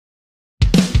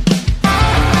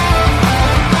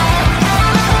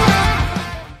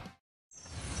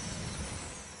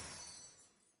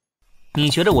你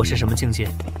觉得我是什么境界？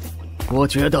我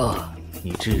觉得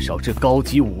你至少是高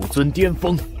级武尊巅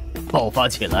峰，爆发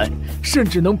起来甚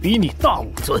至能比你大武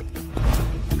尊。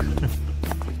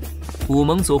武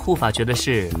盟左护法觉得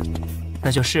是，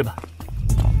那就是吧。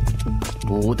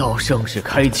武道盛世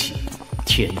开启，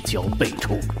天骄辈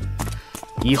出，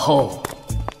以后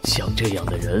像这样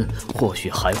的人或许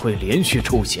还会连续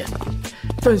出现，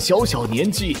但小小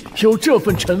年纪有这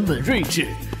份沉稳睿智，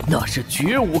那是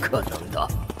绝无可能的。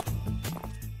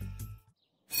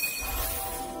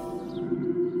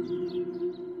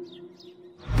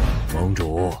盟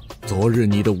主，昨日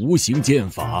你的无形剑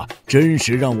法真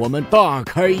是让我们大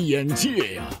开眼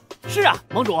界呀！是啊，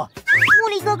盟主。木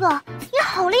力哥哥，你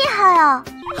好厉害啊！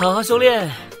好好修炼，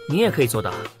你也可以做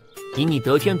到。以你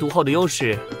得天独厚的优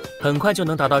势，很快就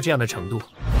能达到这样的程度。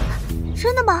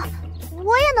真的吗？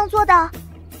我也能做到？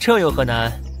这有何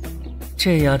难？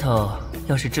这丫头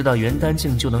要是知道元丹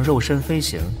境就能肉身飞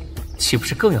行，岂不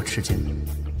是更要吃惊？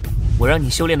我让你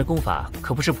修炼的功法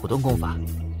可不是普通功法，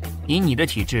以你的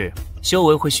体质，修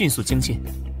为会迅速精进。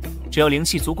只要灵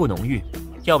气足够浓郁，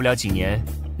要不了几年，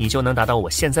你就能达到我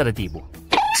现在的地步。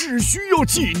只需要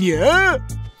几年？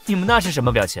你们那是什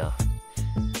么表情？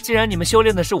既然你们修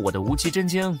炼的是我的无极真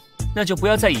经，那就不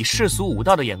要再以世俗武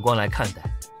道的眼光来看待，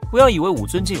不要以为武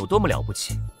尊境有多么了不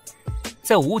起。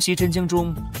在无极真经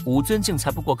中，武尊境才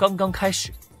不过刚刚开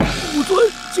始。武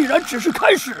尊竟然只是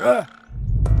开始！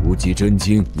无极真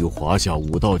经与华夏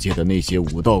武道界的那些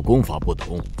武道功法不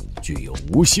同，具有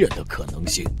无限的可能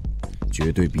性，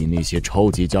绝对比那些超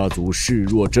级家族视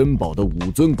若珍宝的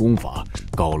武尊功法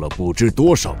高了不知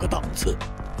多少个档次。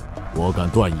我敢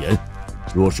断言，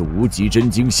若是无极真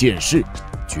经现世，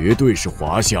绝对是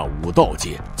华夏武道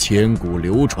界千古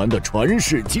流传的传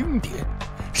世经典，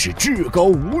是至高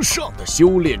无上的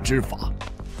修炼之法。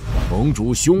盟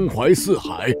主胸怀四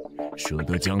海，舍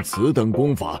得将此等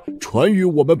功法传于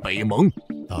我们北盟，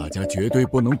大家绝对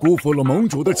不能辜负了盟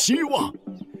主的期望。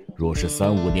若是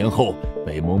3、5年后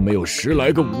北盟没有10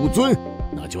来个武尊，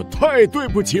那就太对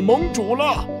不起盟主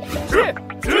了。是，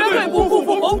绝对不辜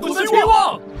负盟主的期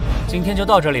望。今天就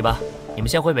到这里吧，你们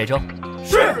先回北周。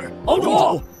是，盟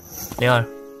主。灵儿、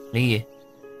林姨，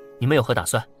你们有何打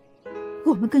算？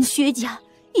我们跟薛家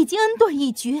已经恩断义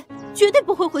绝，绝对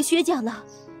不会回薛家了。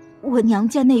我娘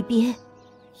家那边，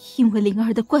因为灵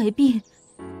儿的怪病，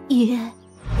也……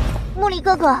木力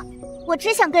哥哥，我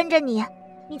只想跟着你，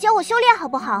你教我修炼好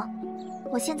不好？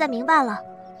我现在明白了，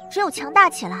只有强大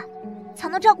起来，才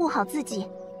能照顾好自己，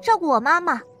照顾我妈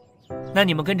妈。那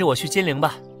你们跟着我去金陵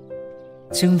吧。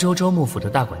荆州州牧府的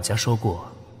大管家说过，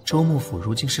州牧府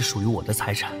如今是属于我的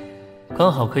财产，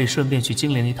刚好可以顺便去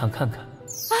金陵一趟看看。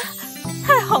啊，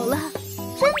太好了！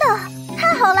真的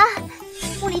太好了！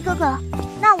木力哥哥，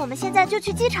那我们现在就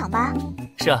去机场吧。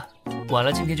是啊，晚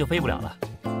了今天就飞不了了。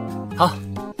好，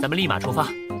咱们立马出发。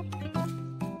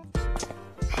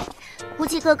无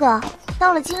极哥哥，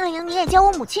到了金陵你也教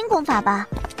我母亲功法吧。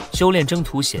修炼征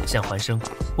途险象环生，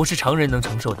不是常人能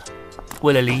承受的。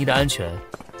为了灵姨的安全，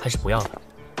还是不要了。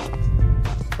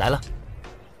来了。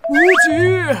无极，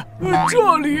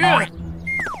这里。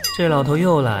这老头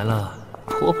又来了，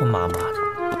婆婆妈妈的。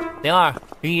灵儿、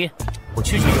灵姨，我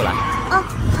去就来。嗯，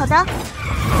好的。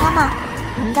妈妈，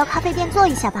我们到咖啡店坐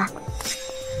一下吧。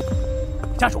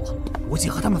家主，无极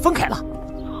和他们分开了。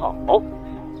好，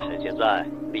趁现在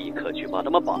立刻去把他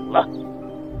们绑了。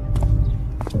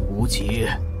无极，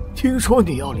听说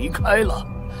你要离开了，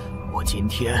我今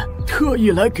天特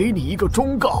意来给你一个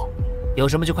忠告。有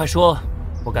什么就快说，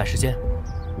我赶时间。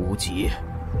无极，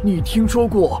你听说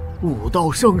过武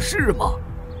道盛世吗？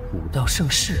武道盛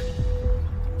世，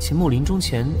秦牧临终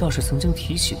前倒是曾经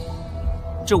提起过。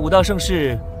这武道盛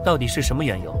世到底是什么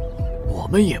缘由？我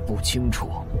们也不清楚，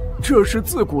这是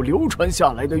自古流传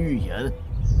下来的预言。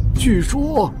据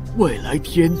说未来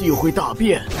天地会大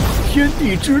变，天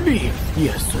地之力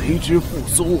也随之复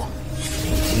苏。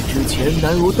以及之前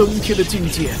难如登天的境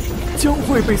界，将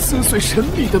会被撕碎神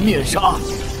秘的面纱。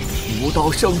武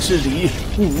道盛世里，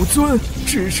武尊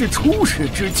只是初始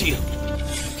之境。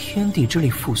天地之力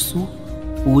复苏，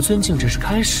武尊境只是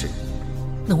开始。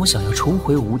那我想要重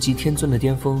回无极天尊的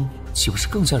巅峰，岂不是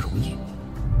更加容易？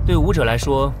对武者来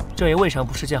说，这也未尝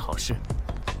不是件好事。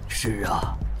是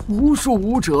啊，无数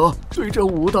武者对这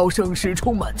武道盛世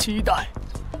充满期待。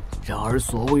然而，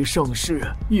所谓盛世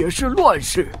也是乱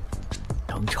世。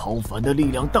当超凡的力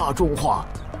量大众化，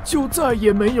就再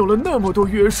也没有了那么多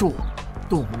约束，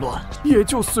动乱也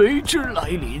就随之来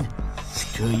临。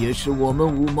这也是我们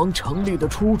武盟成立的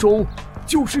初衷，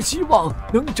就是希望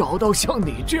能找到像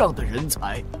你这样的人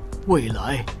才，未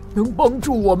来能帮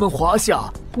助我们华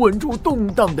夏稳住动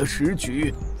荡的时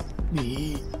局。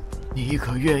你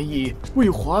可愿意为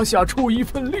华夏出一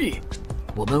份力？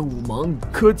我们武盟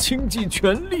可倾尽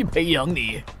全力培养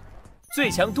你。最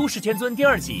强都市天尊第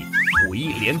2季，5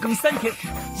亿连更3天，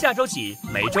下周起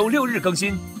每周6日更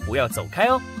新，不要走开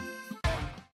哦。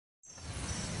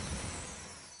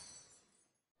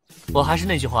我还是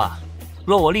那句话，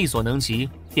若我力所能及，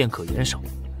便可援手；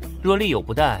若力有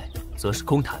不逮，则是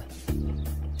空谈。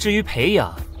至于培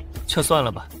养，就算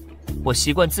了吧，我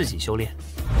习惯自己修炼。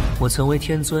我曾为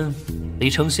天尊，离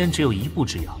成仙只有1步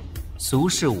之遥，俗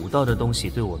世武道的东西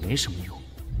对我没什么用。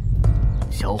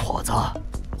小伙子，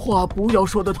话不要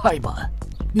说得太满。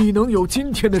你能有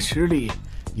今天的实力，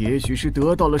也许是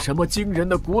得到了什么惊人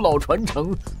的古老传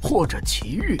承或者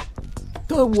奇遇，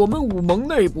但我们武盟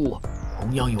内部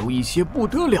同样有一些不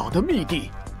得了的秘地，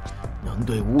能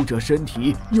对武者身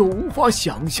体有无法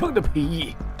想象的裨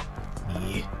益，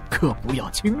你可不要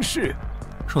轻视。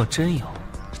若真有，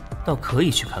倒可以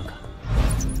去看看。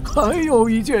还有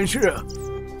一件事，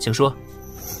请说。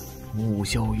木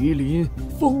秀于林，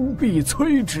风必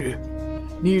摧之。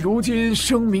你如今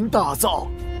声名大噪，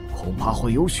恐怕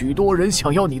会有许多人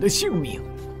想要你的性命，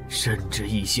甚至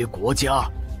一些国家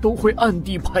都会暗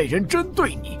地派人针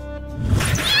对你。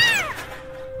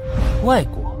外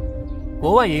国，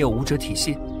国外也有武者体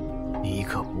系，你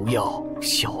可不要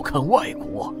小看外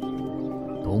国。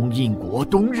东印国、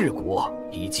东日国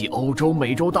以及欧洲、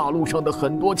美洲大陆上的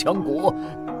很多强国，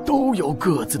都有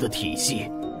各自的体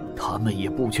系，他们也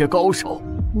不缺高手，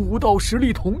武道实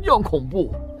力同样恐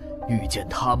怖。遇见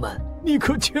他们，你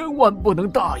可千万不能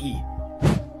大意。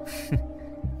哼，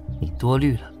你多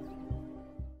虑了。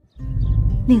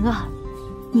灵儿，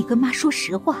你跟妈说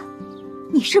实话，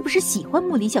你是不是喜欢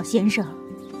木里小先生？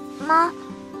妈，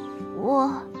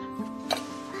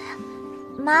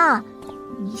妈，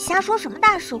你瞎说什么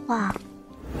大实话？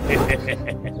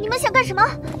你们想干什么？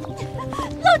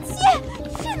老七，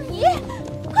是你！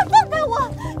快放开我！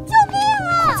救命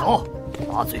啊！走，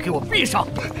把嘴给我闭上！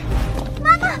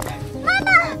妈妈！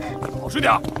老实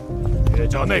点，岳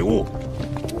家内务，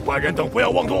无关人等不要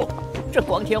妄动。这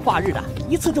光天化日的，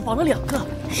一次就绑了2个，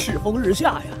世风日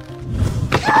下呀！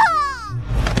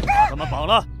把他们绑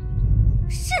了！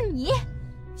是你，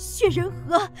薛仁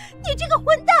和，你这个混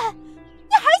蛋！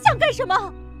你还想干什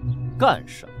么？干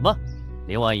什么？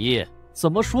林婉仪，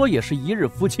怎么说也是1日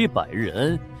夫妻百日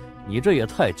恩，你这也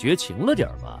太绝情了点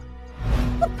吧？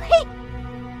我呸！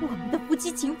我们的夫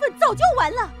妻情分早就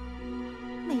完了。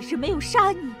那日没有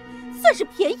杀你，算是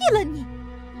便宜了你。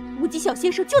无极小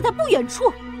先生就在不远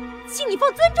处，请你放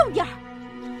尊重点儿。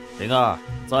灵儿，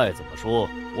再怎么说，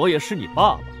我也是你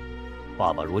爸爸。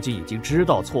爸爸如今已经知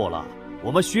道错了，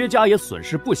我们薛家也损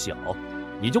失不小，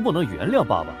你就不能原谅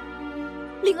爸爸？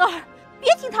灵儿，别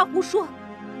听他胡说，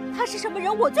他是什么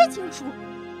人我最清楚。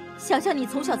想想你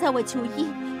从小在外求医，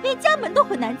连家门都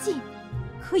很难进，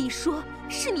可以说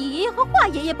是你爷爷和华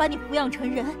爷爷把你抚养成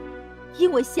人。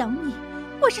因为想你，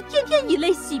我是天天以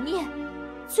泪洗面，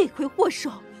罪魁祸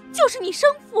首就是你生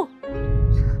父。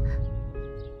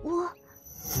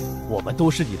我们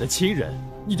都是你的亲人，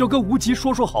你就跟无极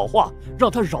说说好话，让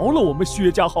他饶了我们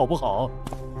薛家好不好？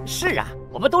是啊，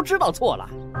我们都知道错了。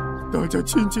大家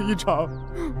亲情一场，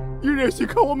你忍心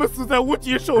看我们死在无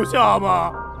极手下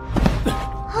吗？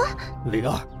灵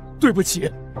儿，对不起，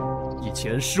以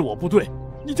前是我不对，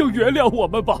你就原谅我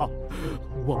们吧。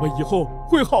我们以后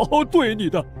会好好对你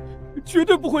的，绝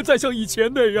对不会再像以前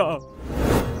那样。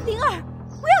灵儿，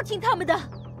不要听他们的，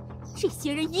这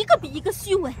些人一个比一个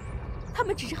虚伪，他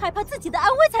们只是害怕自己的安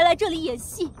危才来这里演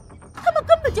戏，他们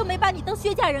根本就没把你当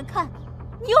薛家人看，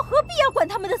你又何必要管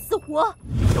他们的死活？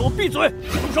给我闭嘴，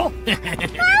住手！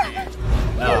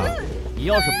你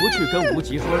要是不去跟无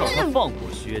极说让他放过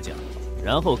薛家，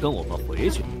然后跟我们回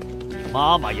去，你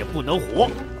妈妈也不能活，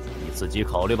你自己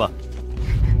考虑吧。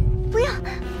不要，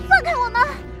放开我们！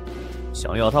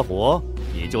想要他活，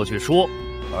你就去说，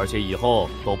而且以后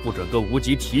都不准跟无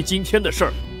极提今天的事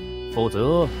儿，否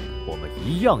则我们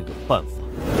一样有办法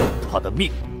要他的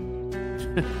命。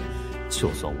哼，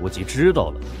就算无极知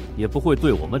道了，也不会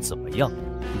对我们怎么样。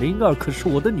灵儿可是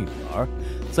我的女儿，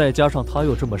再加上她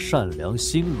又这么善良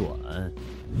心软。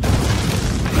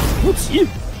无极，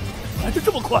来得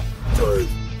这么快，真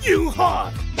硬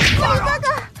汉！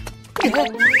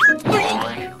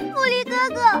木离哥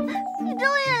哥，你终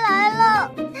于来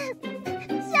了，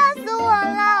吓死我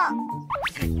了！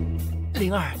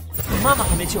灵儿，你妈妈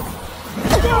还没救。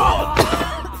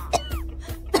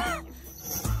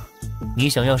你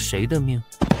想要谁的命？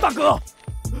大哥，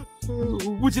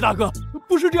无极大哥，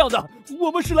不是这样的，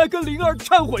我们是来跟灵儿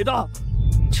忏悔的。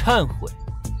忏悔？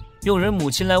用人母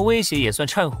亲来威胁也算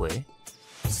忏悔？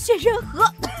薛仁和，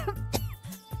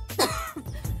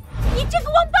你这个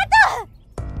王八蛋！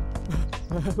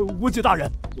无极大人，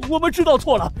我们知道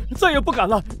错了，再也不敢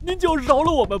了，您就饶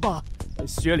了我们吧。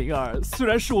薛灵儿虽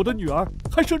然是我的女儿，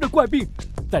还生着怪病，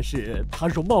但是她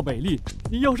容貌美丽，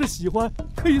你要是喜欢，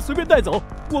可以随便带走，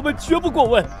我们绝不过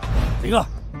问。灵儿，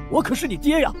我可是你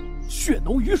爹呀，血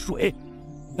浓于水，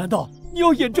难道你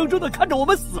要眼睁睁地看着我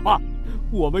们死吗？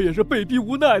我们也是被逼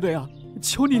无奈的呀，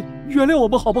求你原谅我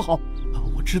们好不好？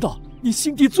我知道你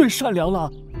心地最善良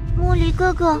了。木离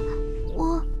哥哥，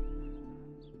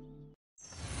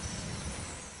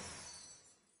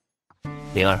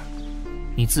灵儿，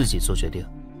你自己做决定。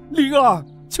灵儿，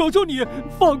求求你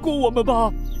放过我们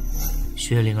吧。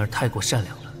薛灵儿太过善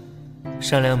良了，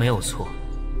善良没有错，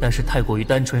但是太过于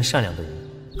单纯善良的人，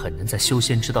很难在修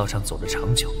仙之道上走得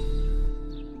长久。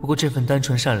不过这份单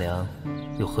纯善良，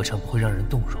又何尝不会让人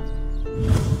动容？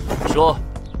说，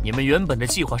你们原本的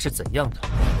计划是怎样的？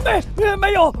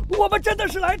没有，我们真的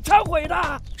是来忏悔的。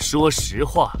说实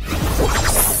话。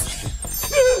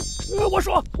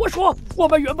我说，我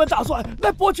们原本打算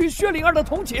来博取薛灵儿的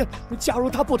同情，假如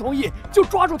她不同意，就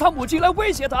抓住她母亲来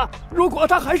威胁她；如果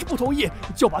她还是不同意，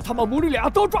就把他们母女俩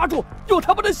都抓住，用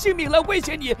他们的性命来威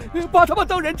胁你，把他们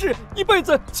当人质，一辈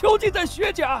子囚禁在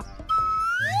薛家。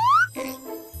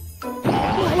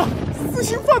来了，死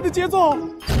刑犯的节奏！灵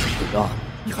儿，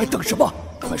你还等什么？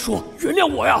快说，原谅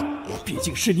我呀！我毕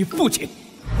竟是你父亲。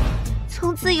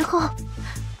从此以后，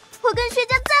我跟薛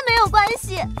家再没有关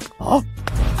系。啊！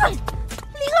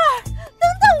灵儿，等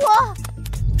等我！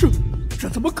这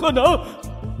怎么可能？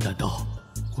难道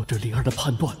我对灵儿的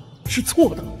判断是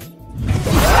错的？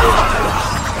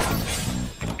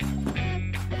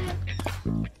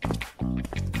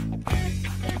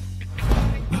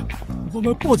我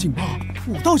们报警吧！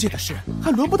武道界的事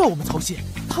还轮不到我们操心，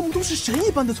他们都是神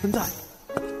一般的存在。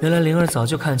原来灵儿早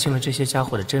就看清了这些家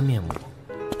伙的真面目，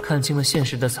看清了现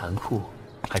实的残酷，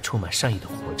还充满善意的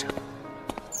活着。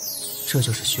这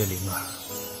就是薛灵儿。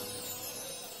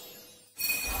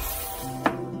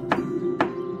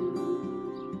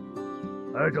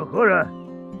这何人？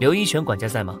刘一拳管家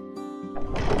在吗？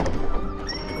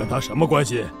跟他什么关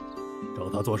系？找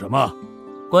他做什么？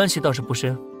关系倒是不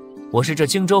深，我是这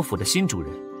荆州府的新主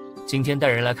人，今天带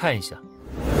人来看一下。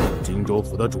荆州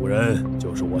府的主人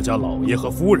就是我家老爷和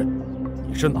夫人，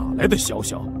你是哪来的小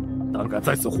小，胆敢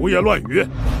在此胡言乱语？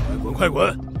快滚快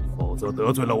滚，否则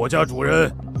得罪了我家主人，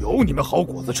有你们好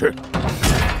果子吃。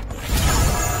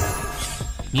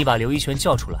你把刘一拳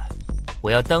叫出来，我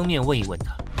要当面问一问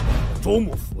他。州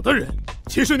牧府的人，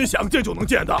岂是你想见就能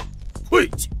见的？晦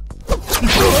气！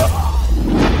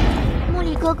木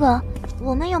离哥哥，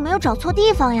我们有没有找错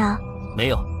地方呀？没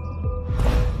有。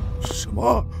什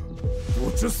么？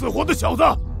不知死活的小子，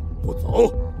不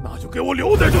走，那就给我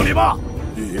留在这里吧！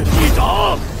列队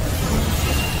长，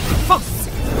放肆！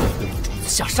对我主子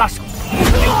下杀手！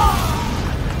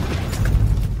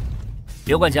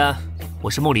刘管家，我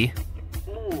是木离。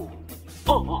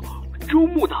州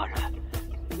牧大人，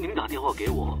您打电话给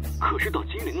我，可是到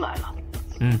金陵来了？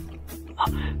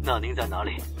那您在哪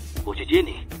里？我去接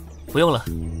您。不用了，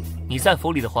你在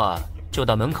府里的话，就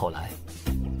到门口来。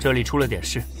这里出了点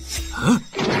事。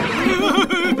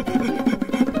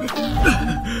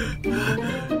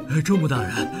州牧大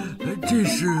人，这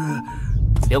是……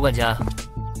刘管家，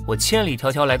我千里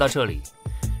迢迢来到这里，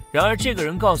然而这个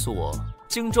人告诉我，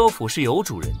荆州府是有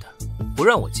主人的，不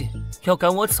让我进，要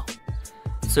赶我走。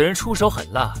此人出手狠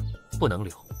辣，不能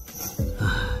留。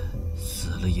死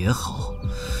了也好，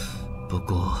不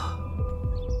过……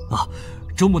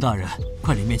州牧大人，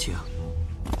快里面请。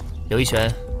刘一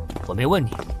拳，我没问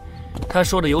你，他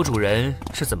说的有主人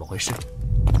是怎么回事？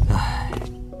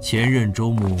前任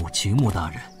州牧秦牧大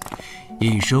人，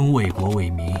一生为国为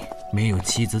民，没有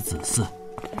妻子子嗣。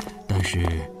但是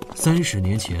30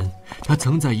年前，他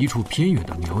曾在一处偏远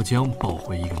的苗疆抱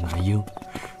回一个男婴，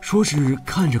说是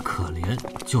看着可怜，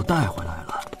就带回来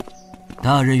了。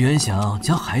大人原想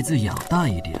将孩子养大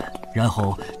一点，然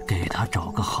后给他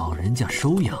找个好人家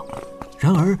收养。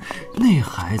然而那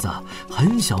孩子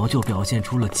很小就表现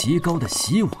出了极高的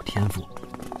习武天赋。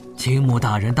秦牧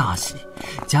大人大喜，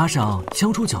加上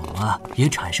相处久了也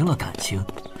产生了感情，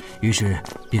于是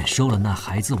便收了那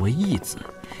孩子为义子，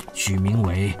取名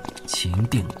为秦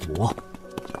定国。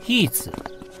义子？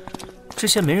之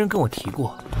前没人跟我提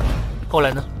过。后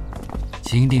来呢？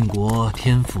秦定国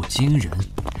天赋惊人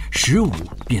，15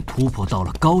便突破到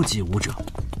了高级武者，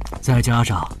再加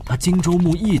上他荆州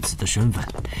牧义子的身份，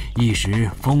一时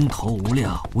风头无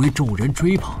量，为众人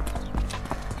追捧。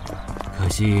可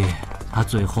惜他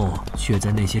最后却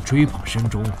在那些追捧声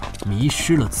中迷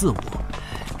失了自我，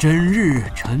整日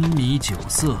沉迷酒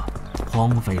色，荒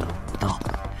废了武道。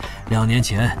2年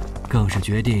前更是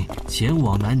决定前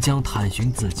往南疆探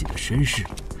寻自己的身世，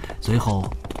随后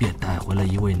便带回了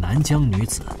一位南疆女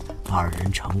子，2人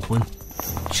成婚。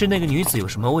是那个女子有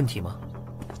什么问题吗？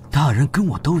大人跟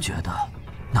我都觉得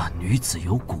那女子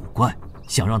有古怪，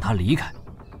想让她离开，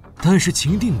但是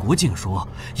秦定国竟说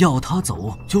要她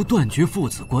走就断绝父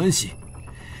子关系。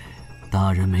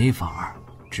大人没法，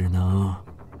只能……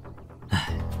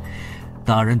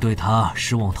大人对他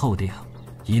失望透顶，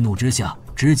一怒之下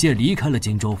直接离开了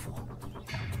荆州府。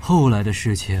后来的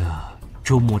事情，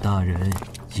周穆大人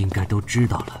应该都知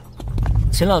道了。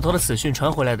秦老头的死讯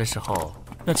传回来的时候，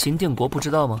那秦定国不知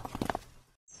道吗？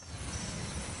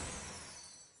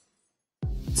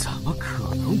怎么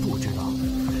可能不知道？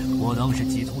我当时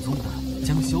急匆匆的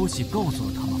将消息告诉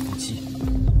了他们夫妻，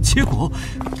结果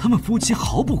他们夫妻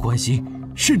毫不关心，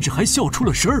甚至还笑出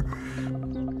了声儿。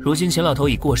如今秦老头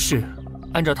已过世，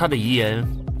按照他的遗言，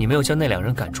你没有将那2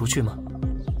人赶出去吗？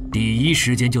第一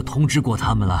时间就通知过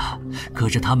他们了，可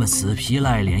是他们死皮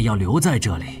赖脸要留在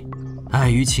这里，碍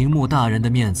于秦穆大人的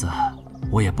面子，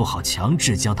我也不好强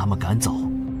制将他们赶走。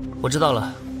我知道了，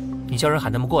你叫人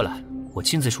喊他们过来，我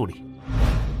亲自处理。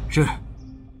是。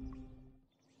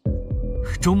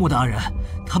周穆大人，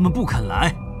他们不肯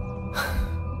来，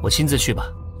我亲自去吧。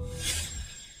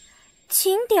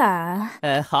轻点儿。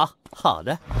好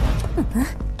的。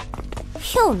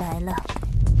又来了。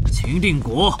秦定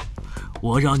国，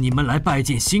我让你们来拜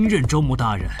见新任周穆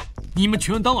大人，你们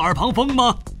全当耳旁风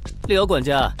吗？刘管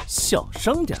家，小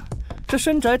声点，这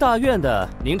深宅大院的，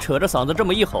您扯着嗓子这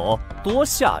么一吼，多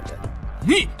吓人！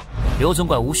你，刘总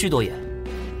管无需多言，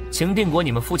秦定国，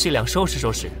你们夫妻俩收拾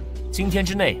收拾，今天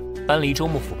之内搬离周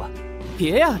穆府吧。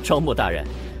别呀，周穆大人，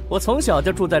我从小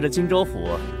就住在这荆州府，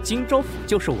荆州府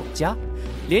就是我家，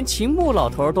连秦穆老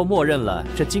头都默认了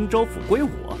这荆州府归我。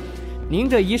您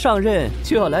这一上任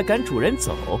就要来赶主人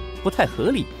走，不太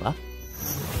合理吧？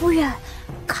夫人，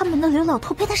看门的刘老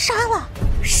头被他杀了。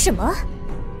什么？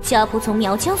家仆从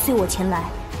苗疆随我前来，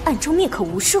暗中灭口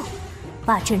无数，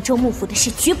霸占周穆府的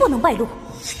事绝不能败露。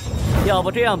要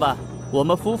不这样吧，我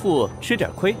们夫妇吃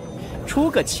点亏，出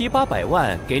个700、800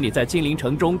万给你在金陵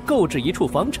城中购置一处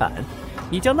房产，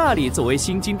你将那里作为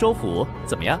新荆州府，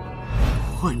怎么样？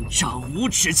混账无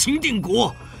耻秦定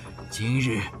国！今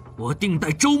日我定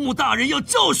待周穆大人要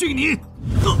教训你！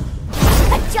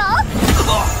长，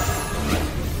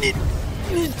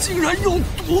你竟然用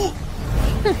毒！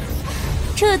哼，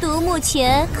这毒目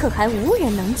前可还无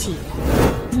人能解。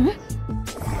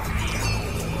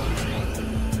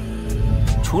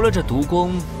除了这毒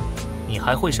功，你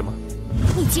还会什么？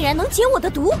你竟然能解我的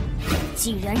毒！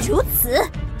既然如此，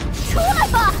出来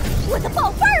吧，我的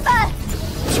宝贝儿们！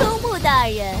周穆大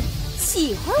人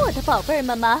喜欢我的宝贝儿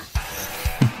们吗？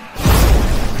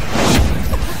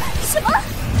什么？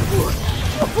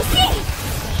我不信！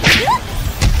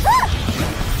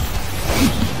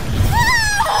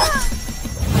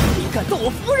你敢动我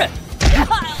夫人！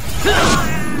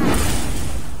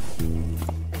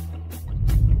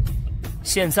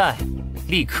现在，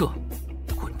立刻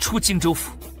滚出荆州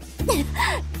府！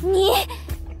你，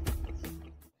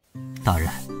大人，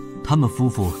他们夫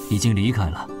妇已经离开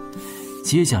了。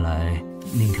接下来，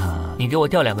您看，你给我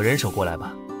调2个人手过来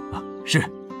吧。啊，是。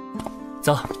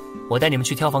走，我带你们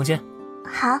去挑房间。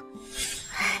好。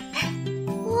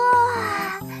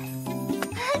哇，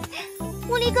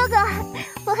穆离哥哥，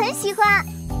我很喜欢。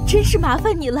真是麻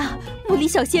烦你了，穆离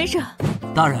小先生。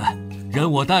大人，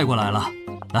人我带过来了，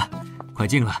来，快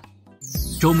进来。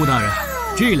周穆大人，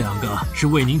这2个是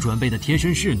为您准备的贴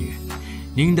身侍女，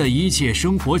您的一切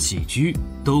生活起居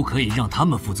都可以让他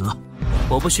们负责。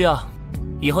我不需要，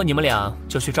以后你们俩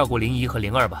就去照顾灵姨和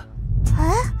灵儿吧。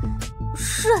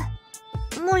是，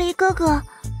穆离哥哥。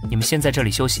你们先在这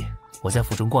里休息，我在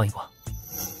府中逛一逛。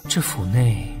这府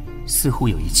内似乎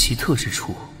有一奇特之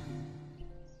处。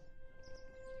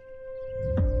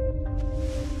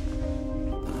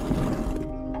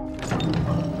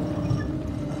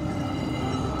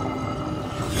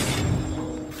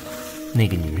那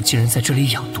个女人竟然在这里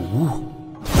养毒物！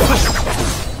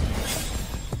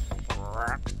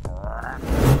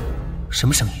什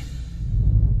么声音？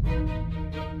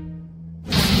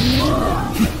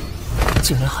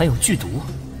竟然含有剧毒！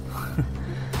哼，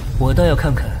我倒要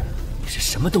看看是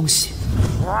什么东西。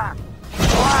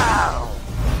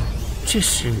这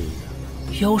是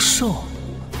妖兽，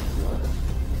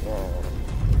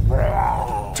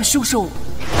这凶兽。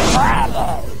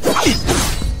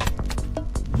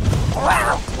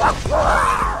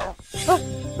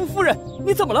夫人，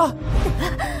你怎么了？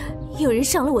有人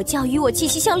伤了我家与我气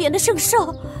息相连的圣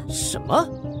兽。什么？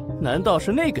难道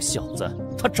是那个小子？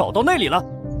他找到那里了？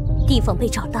地方被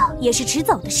找到也是迟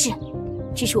早的事，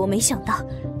只是我没想到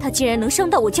他竟然能伤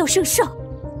到我叫圣少，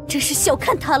真是小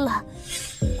看他了。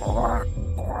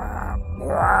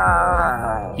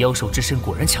妖兽之身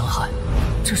果然强悍，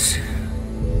这是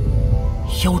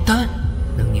妖丹，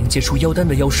能凝结出妖丹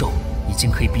的妖兽已经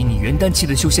可以比拟元丹期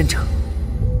的修仙者。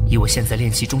以我现在炼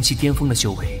气中期巅峰的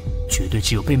修为，绝对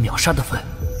只有被秒杀的份。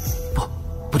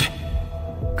不对，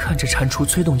看着蟾蜍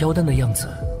催动妖丹的样子，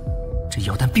这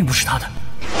妖丹并不是他的。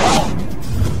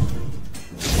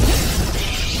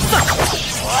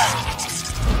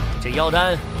这妖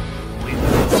丹，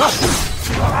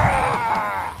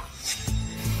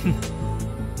哼，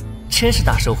真是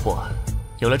大收获啊！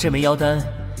有了这枚妖丹，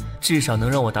至少能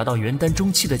让我达到元丹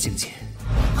中期的境界。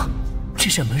啊，这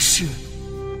扇门是……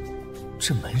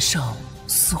这门上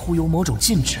似乎有某种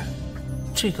禁制。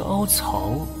这个凹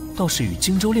槽倒是与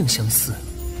荆州令相似，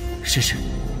试试。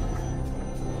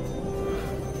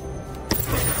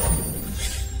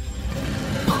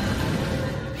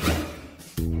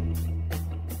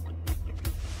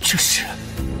这是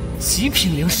极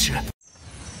品灵石。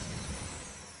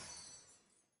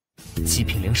极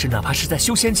品灵石哪怕是在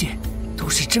修仙界都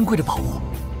是珍贵的宝物，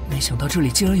没想到这里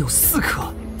竟然有4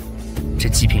颗。这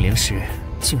极品灵石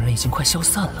竟然已经快消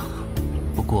散了。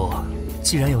不过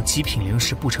既然有极品灵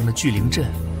石布成的聚灵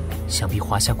阵，想必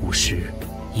华夏古时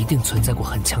一定存在过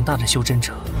很强大的修真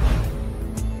者。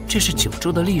这是九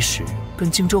州的历史跟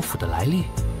荆州府的来历，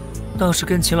倒是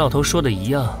跟秦老头说的一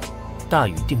样，大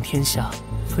禹定天下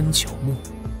分9牧。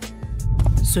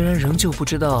虽然仍旧不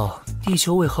知道地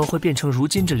球为何会变成如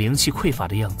今这灵气匮乏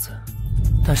的样子，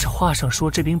但是话上说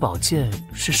这柄宝剑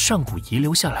是上古遗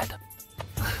留下来的。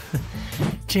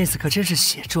这次可真是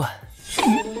血赚。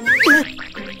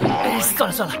算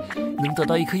了，能得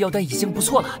到1颗妖丹已经不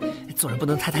错了，做人不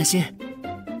能太贪心。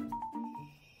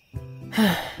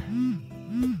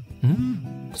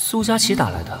苏佳琪打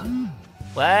来的。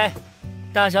喂，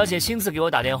大小姐亲自给我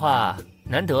打电话，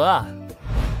难得啊。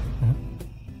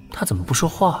她怎么不说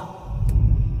话？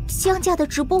江家的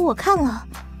直播我看了，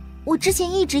我之前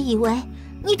一直以为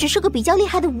你只是个比较厉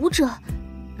害的武者，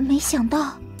没想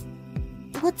到，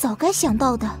我早该想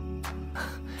到的。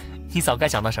你早该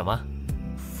想到什么？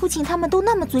父亲他们都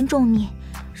那么尊重你，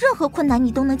任何困难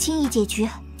你都能轻易解决。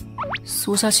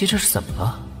苏佳琪这是怎么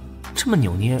了？这么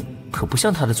扭捏，可不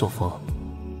像她的作风。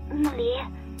木离，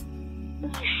你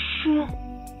是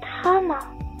他吗？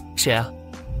谁啊？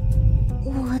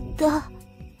我的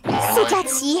苏佳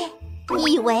琪。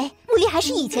你以为木离还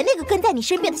是以前那个跟在你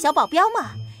身边的小保镖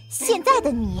吗？现在的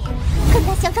你跟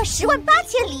他相差10万8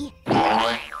千里。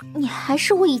你还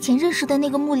是我以前认识的那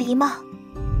个木离吗？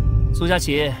苏佳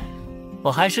琪，我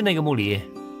还是那个木离，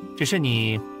只是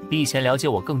你比以前了解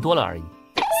我更多了而已。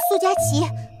苏佳琪，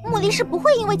木离是不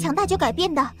会因为强大就改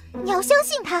变的，你要相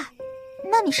信他。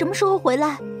那你什么时候回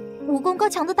来？武功高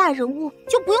强的大人物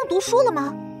就不用读书了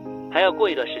吗？还要过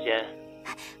一段时间。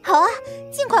好啊，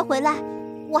尽快回来，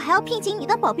我还要聘请你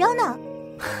当保镖呢。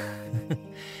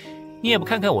你也不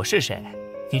看看我是谁，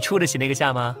你出得起那个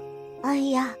价吗？哎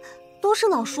呀，都是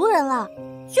老熟人了，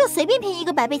就随便便宜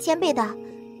个100倍1000倍的，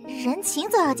人情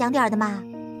总要讲点的嘛。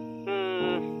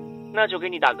那就给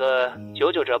你打个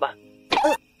99折吧。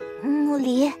木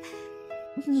离，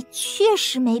你确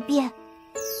实没变，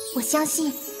我相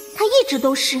信他一直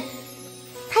都是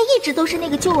那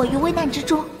个救我于危难之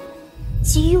中，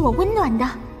给予我温暖的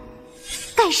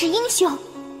盖世英雄。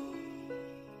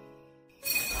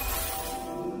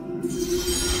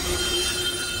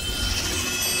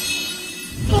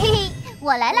嘿嘿，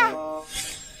我来啦！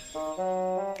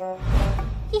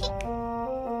嘿嘿，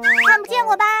看不见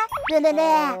我吧？对，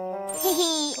嘿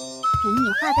嘿，给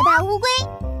你画个大乌龟。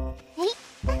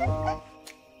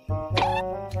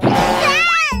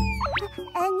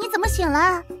你怎么醒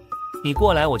了？你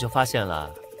过来我就发现了。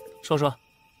说，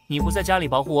你不在家里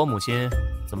保护我母亲，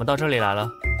怎么到这里来了？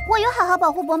我有好好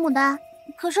保护伯母的，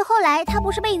可是后来她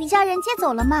不是被余家人接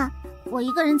走了吗？我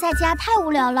一个人在家太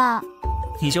无聊了。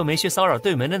你就没去骚扰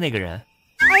对门的那个人？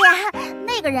哎呀，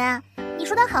那个人，你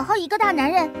说他好好一个大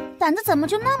男人，胆子怎么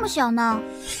就那么小呢？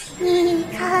你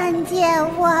看见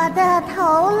我的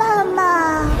头了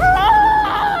吗？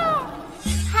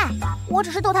嗨，我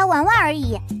只是逗他玩玩而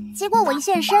已，结果我一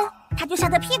现身，他就吓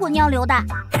得屁滚尿流的。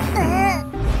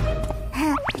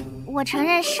我承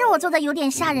认是我做的有点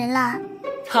吓人了。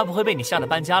他不会被你吓得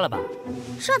搬家了吧？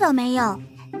这倒没有，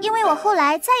因为我后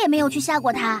来再也没有去吓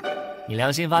过他。你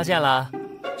良心发现了？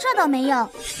这倒没有，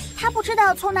他不知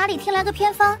道从哪里听来个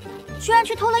偏方，居然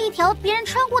去偷了一条别人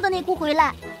穿过的内裤回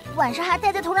来，晚上还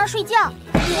戴在头上睡觉。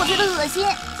我觉得恶心，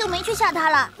就没去吓他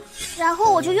了。然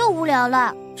后我就又无聊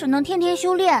了，只能天天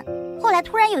修炼。后来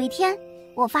突然有一天，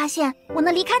我发现我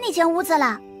能离开那间屋子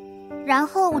了，然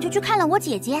后我就去看了我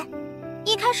姐姐。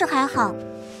一开始还好，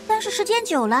但是时间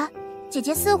久了，姐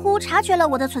姐似乎察觉了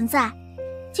我的存在，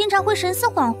经常会神思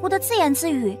恍惚的自言自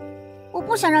语。我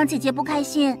不想让姐姐不开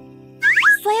心，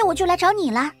所以我就来找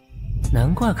你了。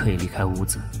难怪可以离开屋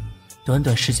子，短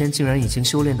短时间竟然已经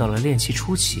修炼到了炼气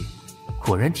初期，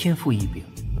果然天赋异禀。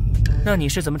那你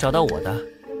是怎么找到我的？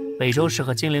北周市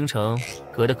和金陵城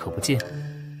隔得可不近。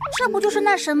这不就是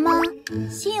那什么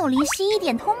心有灵犀一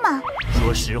点通吗？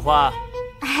说实话，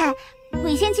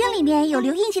鬼仙经里面有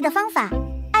留印记的方法，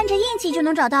按着印记就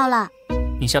能找到了。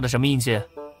你下的什么印记？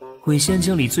鬼仙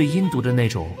经里最阴毒的那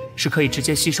种，是可以直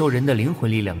接吸收人的灵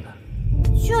魂力量的。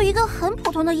就一个很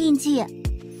普通的印记。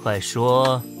快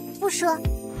说。不说。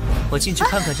我进去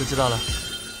看看就知道了。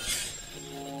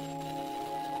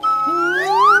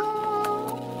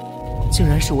竟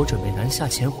然是我准备南下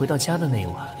前回到家的那一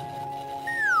晚。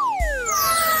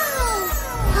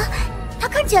他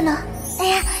看见了！哎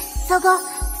呀，糟糕！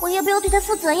我要不要对他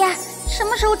负责呀？什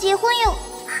么时候结婚哟？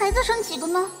孩子生几个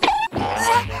呢？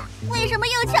为什么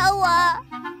又抢我？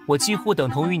我几乎等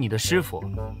同于你的师傅，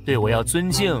对我要尊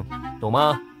敬，懂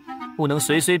吗？不能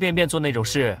随随便便做那种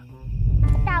事。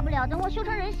大不了等我修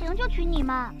成人形就娶你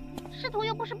嘛，师徒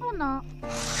又不是不能。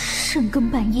深更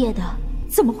半夜的，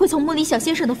怎么会从木里小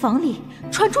先生的房里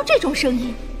传出这种声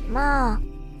音？妈，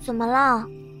怎么了？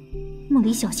木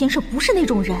里小先生不是那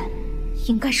种人，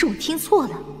应该是我听错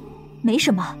了。没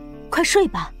什么，快睡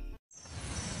吧。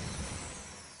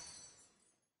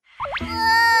好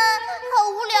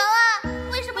无聊啊！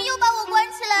为什么又把我关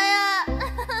起来呀？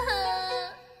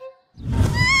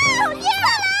有夜了！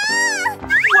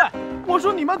喂，我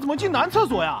说你们怎么进男厕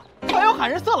所呀？还要喊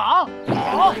人色狼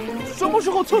啊！什么时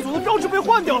候厕所的标志被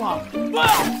换掉了？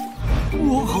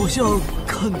我好像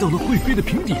看到了会飞的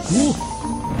平底锅。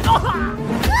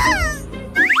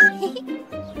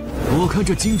我看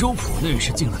这荆州府内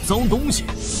是进了脏东西，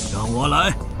让我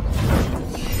来。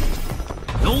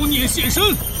妖孽现身！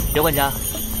刘管家，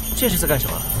这是在干什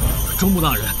么？中牧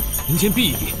大人，您先避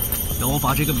一避，让我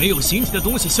把这个没有形体的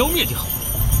东西消灭掉。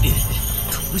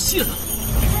出现了！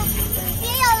别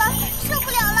咬了，受不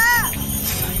了了！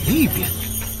在那边。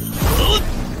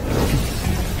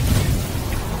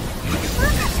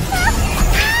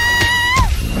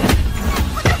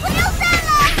我的火要散了！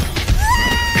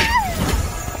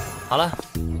好了，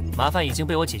麻烦已经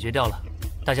被我解决掉了，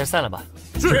大家散了吧。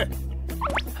是。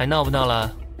还闹不闹了？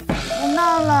不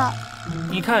闹了。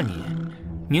你看你，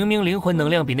明明灵魂能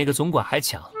量比那个总管还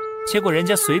强，结果人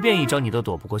家随便一招你都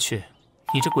躲不过去，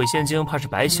你这鬼仙经怕是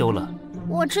白修了。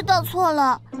我知道错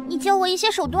了，你教我一些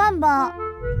手段吧。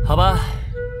好吧，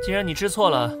既然你知错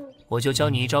了，我就教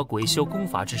你一招鬼修功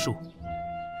法之术。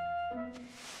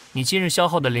你今日消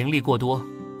耗的灵力过多，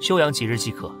休养几日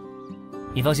即可。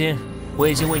你放心，我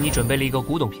已经为你准备了一个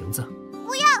古董瓶子。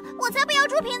不要，我才不要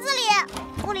住瓶子里。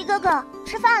木里哥哥，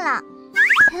吃饭了。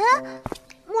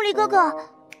木里哥哥，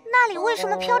那里为什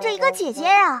么飘着一个姐姐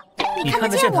呀？你看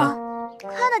得见我？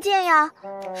看得见呀，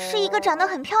是一个长得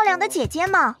很漂亮的姐姐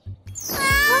嘛。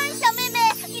小妹妹，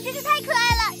你真是太可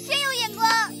爱了，真有眼光。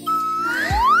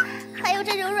还有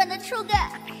这柔软的触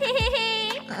感，嘿嘿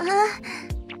嘿。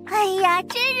哎呀，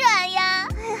真软呀！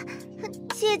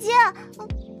姐姐，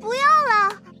不要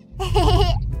了。嘿嘿嘿。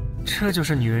这就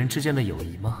是女人之间的友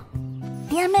谊吗？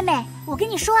灵儿妹妹，我跟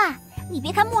你说啊，你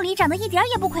别看木里长得一点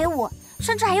也不魁梧，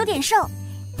甚至还有点瘦，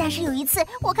但是有一次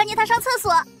我看见他上厕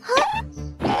所，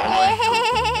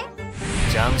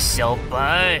张小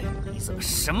白，你怎么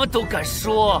什么都敢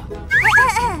说？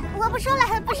我不说了，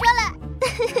不说了。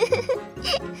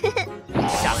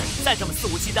下次你再这么肆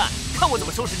无忌惮，看我怎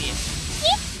么收拾你！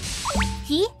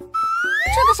咦，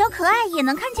这个小可爱也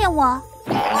能看见我？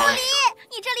木里，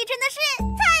你这里真的是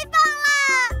太棒了！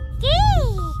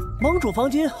盟主房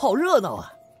间好热闹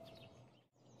啊！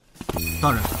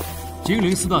大人，金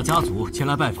陵四大家族前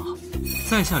来拜访，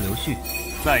在下刘旭，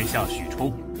在下许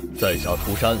冲，在下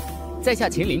涂山，在下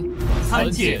秦陵，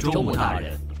参见中牧大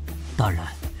人。大人，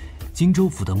荆州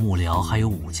府的幕僚还有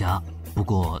5家，不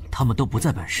过他们都不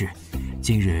在本市，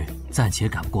今日暂且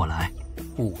赶不过来。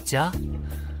5家？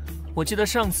我记得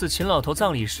上次秦老头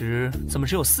葬礼时，怎么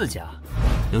只有4家？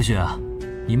刘旭啊，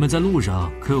你们在路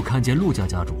上可有看见陆家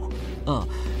家主？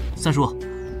三叔，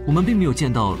我们并没有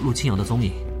见到陆清扬的踪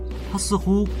影，他似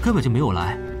乎根本就没有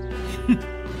来。哼，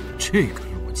这个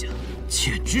陆家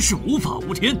简直是无法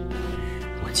无天！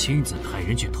我亲自派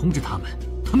人去通知他们，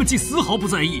他们竟丝毫不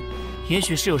在意。也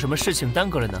许是有什么事情耽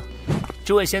搁了呢？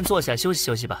诸位先坐下休息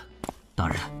休息吧。大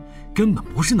人，根本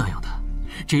不是那样的。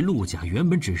这陆家原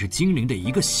本只是金陵的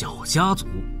一个小家族，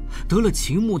得了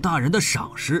秦牧大人的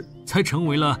赏识，才成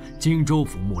为了荆州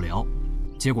府幕僚。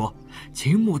结果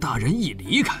秦牧大人一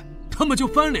离开，他们就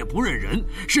翻脸不认人，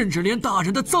甚至连大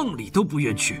人的葬礼都不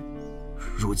愿去。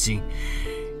如今，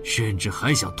甚至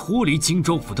还想脱离荆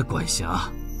州府的管辖。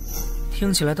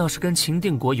听起来倒是跟秦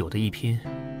定国有的一拼，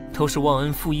都是忘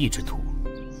恩负义之徒。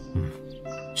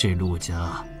这陆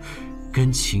家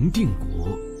跟秦定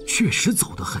国确实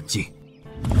走得很近。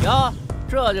呀，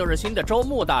这就是新的州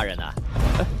牧大人啊！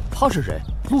哎，他是谁？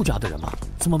陆家的人吗？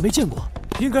怎么没见过？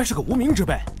应该是个无名之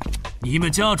辈。你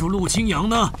们家主陆清扬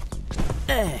呢？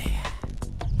哎，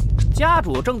家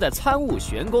主正在参悟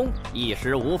玄功，一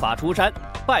时无法出山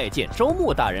拜见州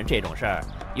牧大人。这种事儿，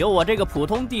有我这个普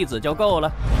通弟子就够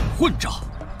了。混账！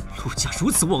陆家如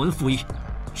此忘恩负义，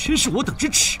真是我等之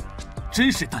耻，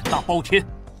真是胆大包天。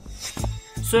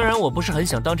虽然我不是很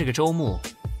想当这个州牧，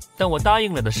但我答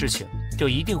应了的事情就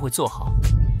一定会做好，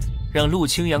让陆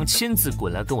清扬亲自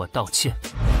滚来跟我道歉。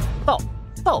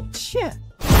道歉？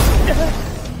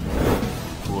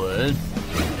滚！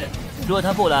若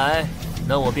他不来，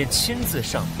那我便亲自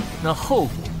上马，那后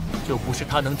果就不是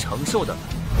他能承受的了。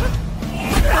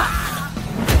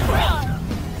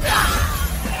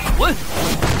滚！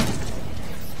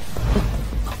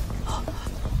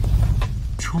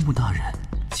州牧大人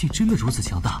竟真的如此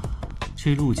强大，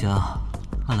这陆家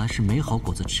看来是没好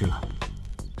果子吃了。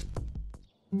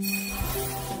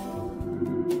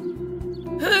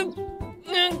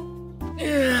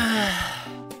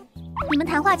你们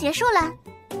谈话结束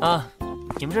了啊？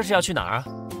你们这是要去哪儿啊？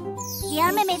灵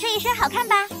儿妹妹这一身好看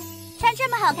吧？穿这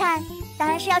么好看，当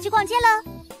然是要去逛街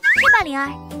喽，是吧，灵儿？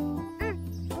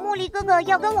木力哥哥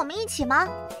要跟我们一起吗？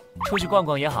出去逛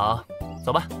逛也好，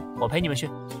走吧，我陪你们去，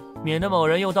免得某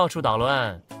人又到处捣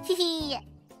乱。嘿嘿。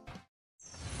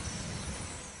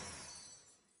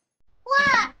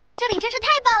哇，这里真是太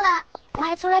棒了！我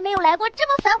还从来没有来过这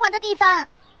么繁华的地方。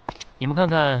你们看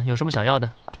看有什么想要的？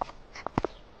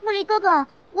木力哥哥，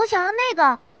我想要那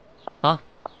个。啊，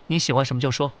你喜欢什么就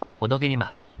说，我都给你买。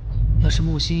要是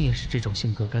木心也是这种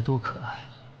性格，该多可爱！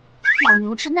老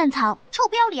牛吃嫩草，臭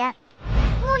不要脸！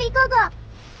木力哥哥，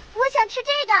我想吃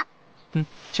这个。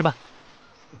吃吧。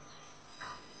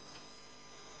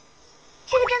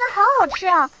这个真的好好吃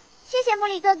哦，谢谢木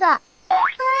力哥哥。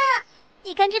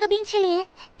你看这个冰淇淋，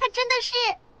它真的是……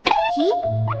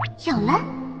咦，有了。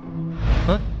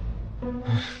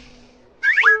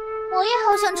我也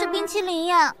好想吃冰淇淋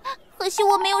呀，可惜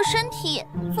我没有身体，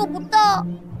做不到。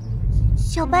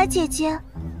小白姐姐，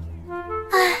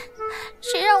唉，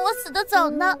谁让我死得早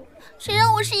呢？谁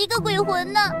让我是一个鬼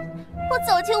魂呢？我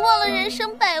早就忘了人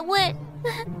生百味。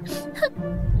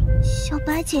小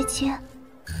白姐姐，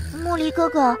木力哥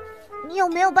哥，你有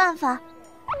没有办法？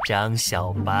张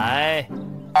小白，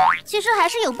其实还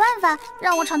是有办法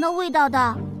让我尝到味道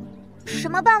的。什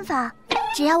么办法？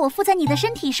只要我附在你的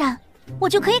身体上，我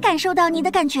就可以感受到你的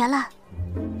感觉了。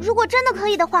如果真的可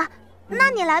以的话，那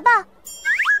你来吧。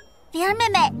灵儿妹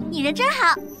妹，你人真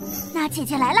好。那姐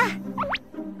姐来了。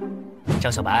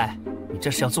张小白，你这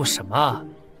是要做什么？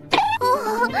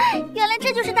哦，原来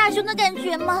这就是大胸的感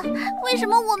觉吗？为什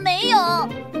么我没有？啊，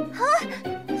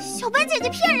小白姐姐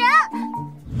骗人！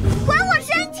管我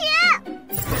身体！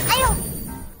哎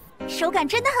呦，手感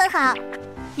真的很好。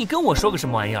你跟我说个什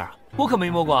么玩意儿？我可没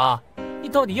摸过啊！你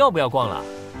到底要不要逛了？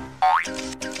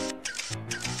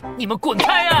你们滚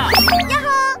开呀！呀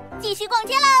吼，继续逛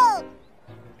街喽！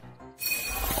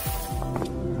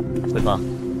慧芳，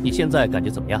你现在感觉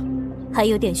怎么样？还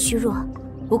有点虚弱，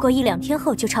不过1-2天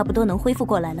后就差不多能恢复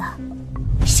过来了。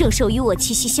圣兽与我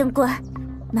息息相关，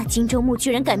那荆州牧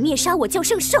居然敢灭杀我教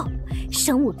圣兽，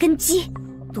伤我根基，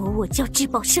夺我教至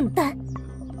宝圣丹，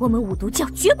我们五毒教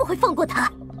绝不会放过他。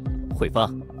慧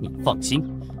芳，你放心，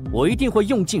我一定会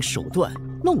用尽手段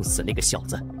弄死那个小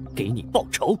子，给你报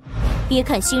仇。别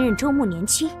看新任州牧年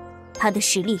轻，他的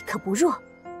实力可不弱，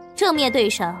正面对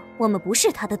上我们不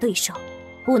是他的对手，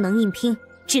不能硬拼，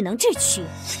只能智取。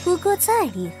胡哥再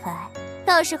厉害，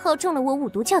到时候中了我五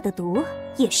毒教的毒，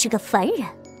也是个凡人。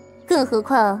更何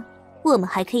况，我们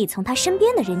还可以从他身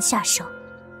边的人下手。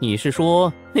你是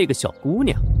说那个小姑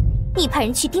娘？你派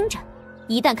人去盯着，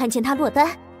一旦看见他落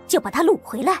单，就把他掳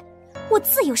回来。我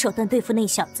自有手段对付那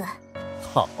小子。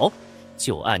好，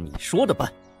就按你说的办。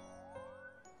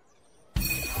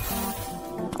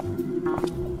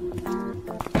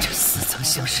这似曾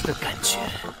相识的感觉。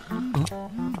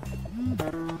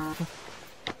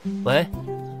喂，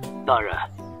大人，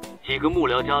几个幕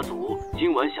僚家族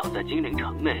今晚想在金陵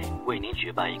城内为您举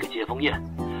办一个接风宴，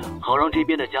好让这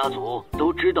边的家族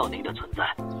都知道您的存在，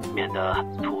免得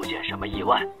出现什么意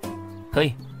外。可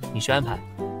以，你去安排。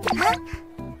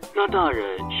那大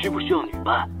人需不需要女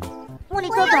伴？茉莉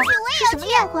哥哥，是什么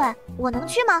宴会？我能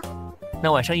去吗？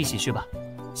那晚上一起去吧，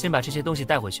先把这些东西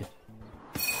带回去。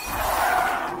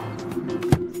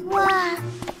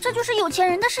就是有钱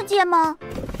人的世界吗？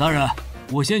当然，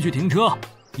我先去停车，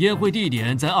宴会地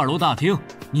点在2楼大厅，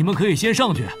你们可以先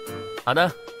上去。好的，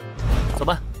走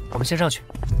吧，我们先上去。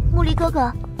木梨哥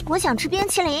哥，我想吃冰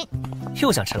淇淋。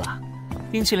又想吃了？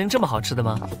冰淇淋这么好吃的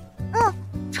吗？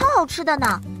超好吃的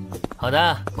呢。好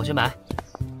的，我去买。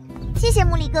谢谢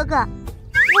木梨哥哥，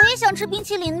我也想吃冰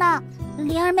淇淋呢。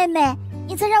灵儿妹妹，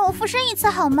你再让我附身一次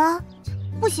好吗？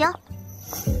不行。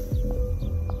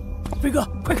飞哥，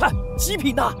快看，极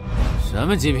品呐！什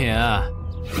么极品？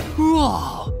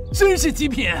哇，真是极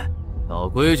品！老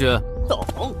规矩，懂。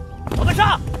我们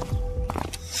上。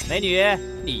美女，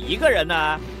你一个人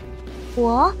呢？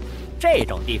我？这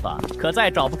种地方可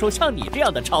再找不出像你这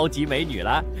样的超级美女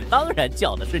了，当然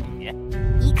叫的是你。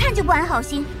一看就不安好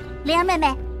心。灵儿妹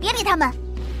妹，别理他们。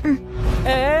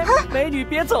哎，美女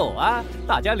别走啊，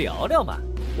大家聊聊嘛，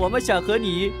我们想和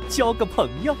你交个朋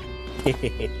友。嘿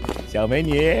嘿嘿，小美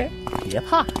女，别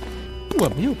怕，我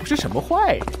们又不是什么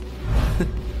坏人。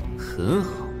很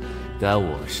好，该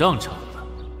我上场了。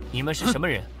你们是什么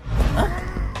人？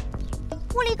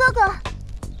木梨哥哥，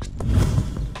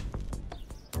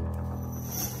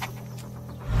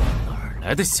哪儿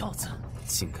来的小子，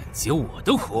竟敢截我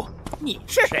的火？你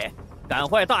是谁？干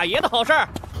坏大爷的好事？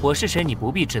我是谁，你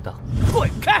不必知道。滚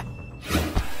开！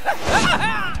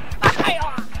哎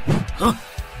呀！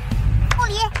木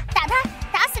梨，打他，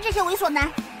打死这些猥琐男！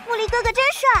木梨哥哥真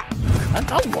帅！敢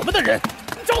打我们的人，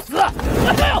你找死！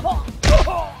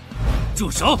住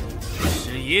手！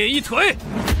师爷一腿！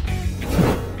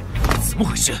怎么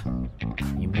回事？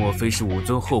你莫非是武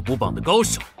尊候补榜的高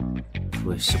手？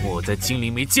为什么我在精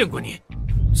灵没见过你？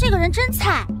这个人真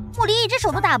菜，木梨一只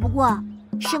手都打不过。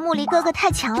是木梨哥哥太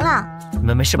强了。你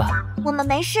们没事吧？我们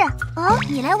没事。哦，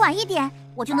你来晚一点，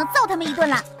我就能揍他们一顿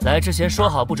了。来之前说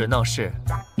好不准闹事，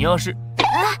你要是……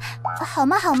好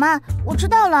嘛好嘛，我知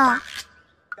道了。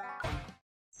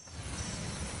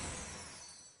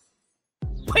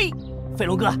呸！飞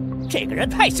龙哥，这个人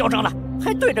太嚣张了，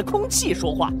还对着空气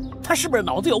说话，他是不是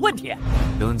脑子有问题？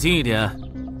冷静一点，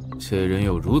这人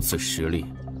有如此实力，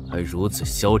还如此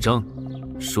嚣张，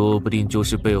说不定就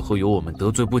是背后有我们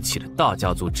得罪不起的大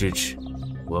家族支持。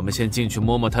我们先进去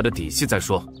摸摸他的底细再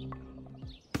说。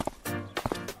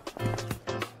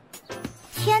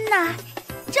天哪，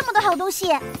这么多好东西，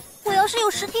我要是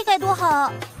有实体该多好！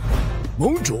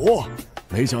盟主，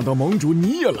没想到盟主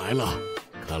你也来了，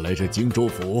看来这荆州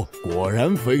府果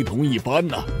然非同一般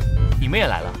呐。你们也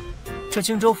来了？这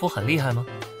荆州府很厉害吗？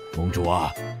盟主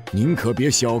啊，您可别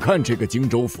小看这个荆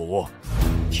州府。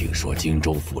听说荆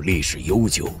州府历史悠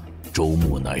久，周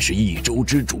牧乃是益州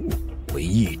之主，为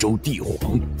益州帝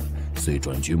皇，虽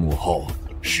转居幕后，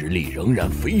实力仍然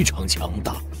非常强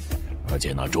大。而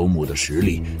且那周牧的实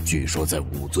力据说在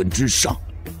武尊之上，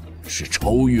是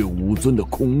超越武尊的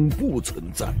恐怖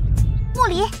存在。木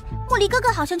梨哥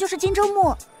哥好像就是荆州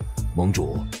牧。盟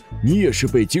主，你也是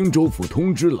被荆州府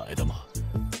通知来的吗？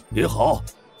也好，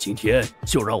今天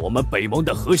就让我们北盟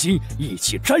的核心一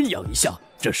起瞻仰一下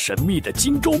这神秘的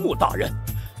荆州牧大人，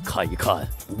看一看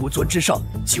武尊之上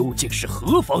究竟是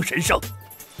何方神圣。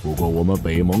不过我们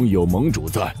北盟有盟主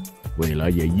在，未来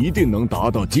也一定能达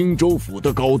到荆州府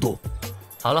的高度。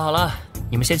好了好了，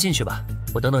你们先进去吧，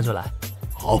我等等就来。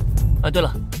好。对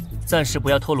了，暂时不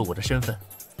要透露我的身份。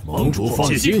盟主放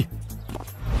心。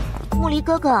木梨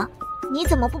哥哥，你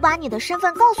怎么不把你的身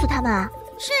份告诉他们啊？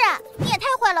是啊，你也太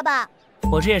坏了吧！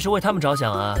我这也是为他们着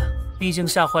想啊，毕竟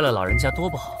吓坏了老人家多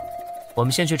不好。我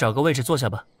们先去找个位置坐下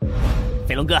吧。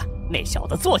飞龙哥，那小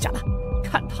子坐下了，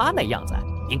看他那样子，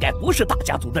应该不是大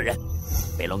家族的人。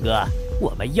飞龙哥，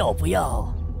我们要不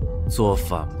要做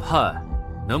反派？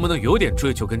能不能有点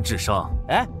追求跟智商？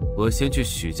哎，我先去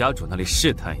许家主那里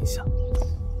试探一下。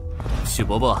许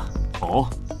伯伯，哦，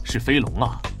是飞龙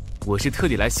啊！我是特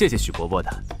地来谢谢许伯伯的，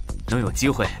能有机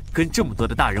会跟这么多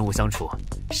的大人物相处，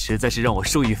实在是让我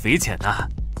受益匪浅呐。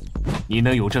你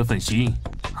能有这份心，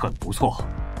很不错。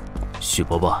许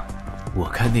伯伯，我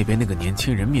看那边那个年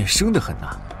轻人面生得很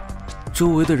呐，周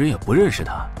围的人也不认识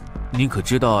他，您可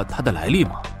知道他的来历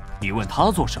吗？你问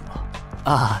他做什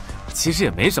么？啊，其实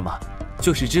也没什么。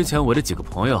就是之前我的几个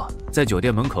朋友在酒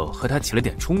店门口和他起了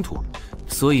点冲突，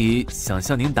所以想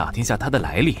向您打听一下他的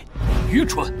来历。愚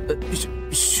蠢！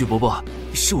许伯伯，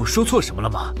是我说错什么了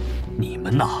吗？你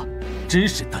们呐，真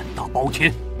是胆大包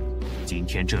天！今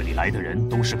天这里来的人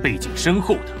都是背景深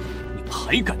厚的，你们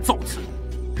还敢造次，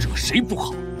惹谁不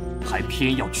好，还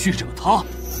偏要去惹他？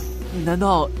难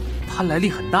道他来历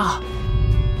很大？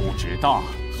不止大，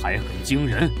还很惊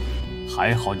人。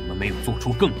还好你们没有做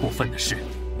出更过分的事。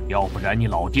要不然你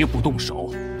老爹不动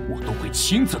手，我都会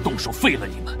亲自动手废了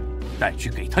你们，带去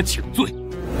给他请罪。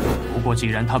不过既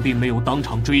然他并没有当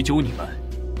场追究你们，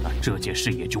那这件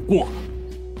事也就过了。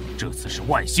这次是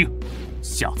万幸，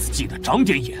下次记得长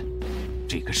点眼。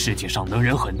这个世界上能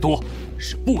人很多，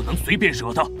是不能随便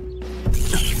惹的。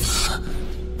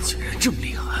竟然这么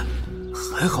厉害，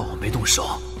还好我没动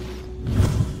手。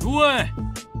诸位，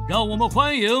让我们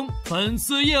欢迎本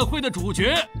次宴会的主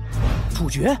角。主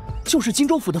角就是荆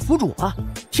州府的府主啊！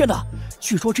天哪，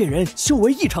据说这人修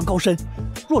为异常高深，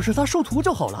若是他收徒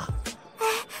就好了。哎，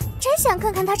真想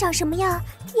看看他长什么样。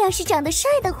要是长得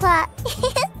帅的话，莫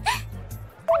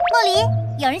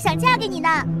离，有人想嫁给你呢。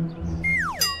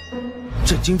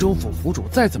这荆州府府主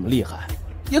再怎么厉害，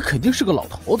也肯定是个老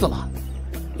头子了。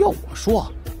要我说，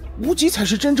无极才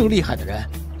是真正厉害的人。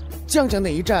将将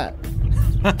那一战，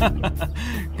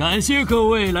感谢各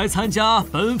位来参加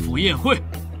本府宴会，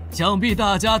想必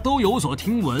大家都有所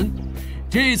听闻。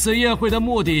这次宴会的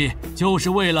目的，就是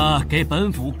为了给本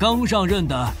府刚上任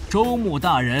的州牧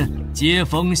大人接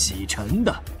风洗尘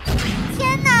的。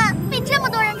天哪，被这么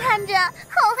多人看着，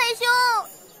好害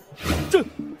羞。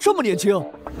这么年轻，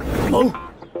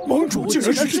盟主竟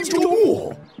然是荆州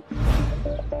牧，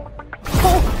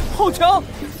好强！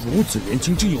如此年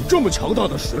轻竟有这么强大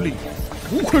的实力，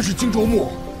不愧是荆州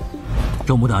牧。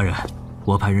州牧大人，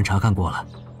我派人查看过了，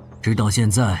直到现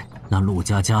在，那陆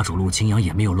家家主陆清扬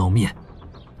也没有露面。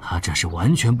他这是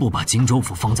完全不把荆州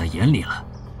府放在眼里了。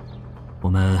我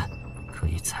们可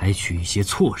以采取一些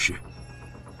措施。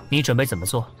你准备怎么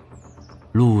做？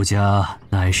陆家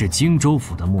乃是荆州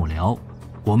府的幕僚，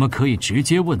我们可以直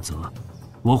接问责。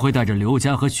我会带着刘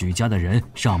家和许家的人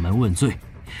上门问罪。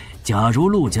假如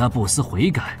陆家不思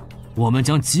悔改，我们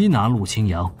将缉拿陆清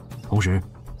扬，同时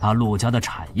他陆家的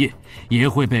产业也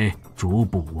会被逐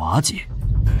步瓦解。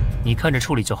你看着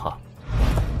处理就好。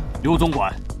刘总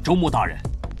管，州牧大人，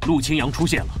陆清扬出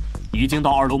现了，已经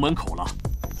到2楼门口了。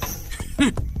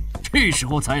哼，这时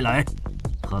候才来，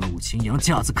他陆清扬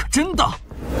架子可真大。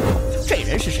这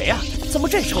人是谁啊？怎么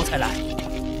这时候才来？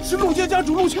是陆家家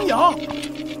主陆清扬。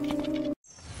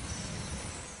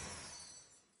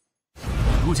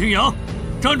陆清扬，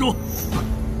站住！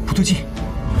不对劲！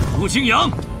陆清扬，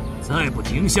再不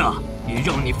停下，也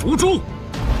让你服猪！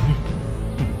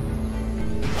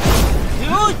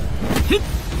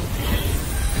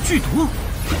剧毒，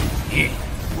你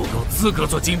不够资格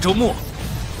做荆州牧，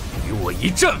与我一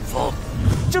战否？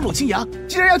这陆清扬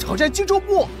竟然要挑战荆州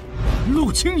牧！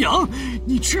陆清扬，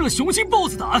你吃了雄心豹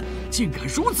子胆，竟敢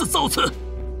如此造次！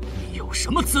你有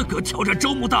什么资格挑战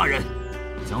州牧大人？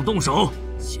想动手，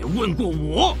先问过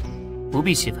我。不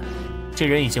必气愤，这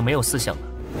人已经没有思想了。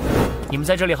你们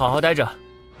在这里好好待着。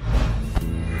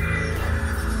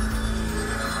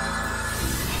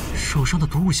手上的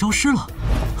毒物消失了。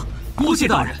多谢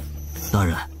大人。大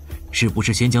人，是不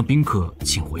是先将宾客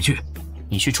请回去？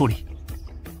你去处理。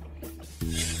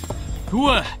诸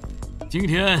位，今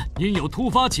天因有突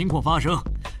发情况发生，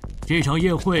这场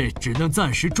宴会只能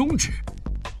暂时终止。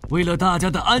为了大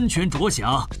家的安全着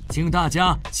想，请大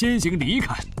家先行离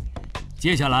开。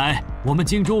接下来，我们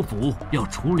荆州府要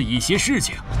处理一些事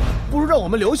情，不如让我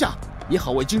们留下，也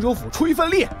好为荆州府出一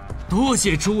份力。多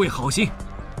谢诸位好心，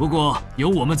不过有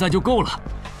我们在就够了。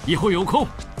以后有空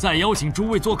再邀请诸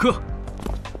位做客。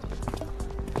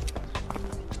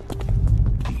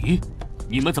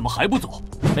你们怎么还不走？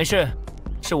没事，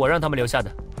是我让他们留下的。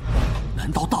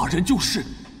难道大人就是？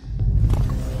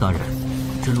大人，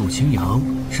这陆清扬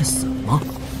是死了吗？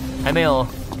还没有，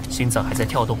心脏还在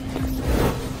跳动。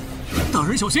大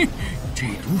人小心，这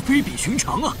毒非比寻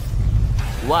常啊！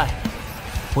无碍，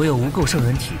我有无垢圣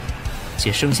人体，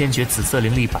且升仙诀紫色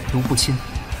灵力百毒不侵，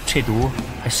这毒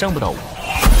还伤不到我。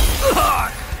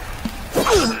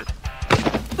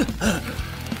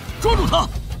抓住他！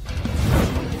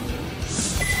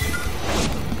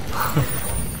哼，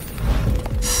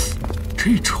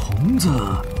这虫子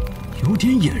有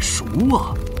点眼熟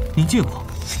啊，您见过？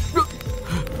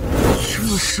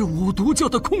这是五毒教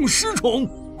的控尸虫。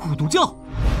五毒教？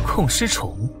控尸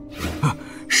虫？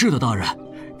是的，大人，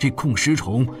这控尸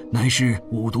虫乃是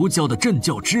五毒教的镇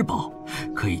教之宝，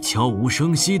可以悄无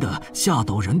声息地下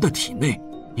到人的体内，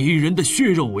以人的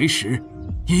血肉为食。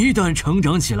一旦成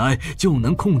长起来，就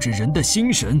能控制人的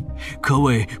心神，可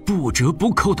谓不折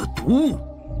不扣的毒物。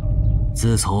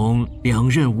自从2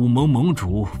任武盟盟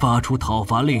主发出讨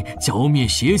伐令剿灭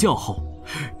邪教后，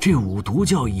这五毒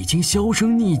教已经销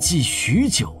声匿迹许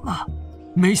久了。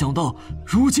没想到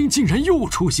如今竟然又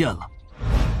出现了。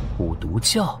五毒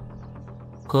教，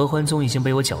合欢宗已经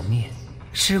被我剿灭，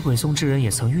尸鬼宗之人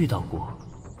也曾遇到过。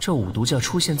这五毒教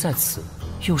出现在此，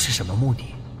又是什么目的？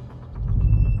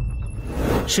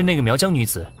是那个苗疆女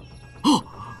子。哦，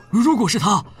如果是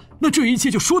她，那这一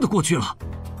切就说得过去了。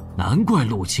难怪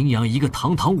陆清扬一个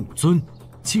堂堂武尊，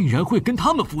竟然会跟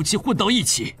他们夫妻混到一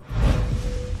起。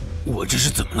我这是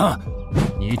怎么了？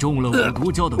你中了五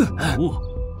毒教的蛊毒，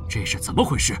这是怎么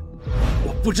回事？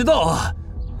我不知道啊，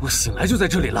我醒来就在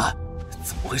这里了，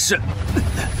怎么回事？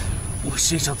我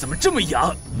身上怎么这么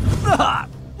痒？啊！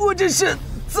我这是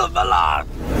怎么了？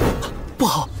不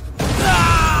好！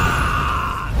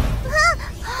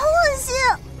好恶心！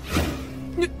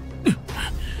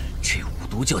这五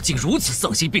毒教竟如此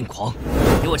丧心病狂！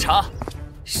给我查，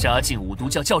杀尽五毒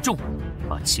教教众，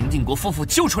把秦定国夫妇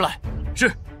揪出来。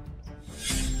是。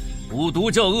五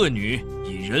毒教恶女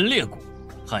以人猎蛊，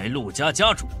害陆家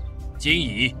家主，今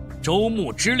以周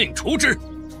牧之令除之。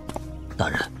大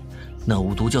人，那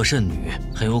五毒教圣女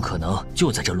很有可能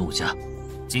就在这陆家，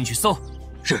进去搜。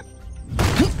是。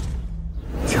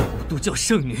这五毒教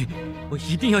圣女，我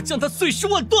一定要将她碎尸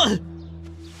万段！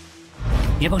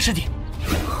别碰尸体！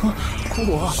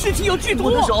尸体有剧毒！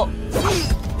我的手！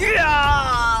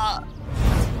呀！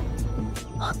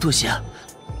多谢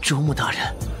周牧大人。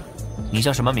你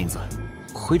叫什么名字？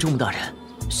回周牧大人，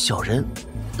小人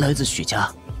来自许家，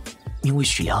名为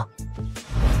许阳。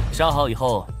杀好以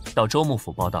后到周牧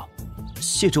府报道。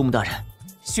谢周牧大人。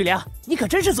许良，你可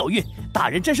真是走运，大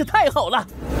人真是太好了。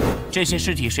这些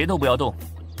尸体谁都不要动，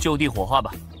就地火化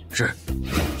吧。是。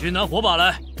去拿火把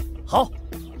来。好。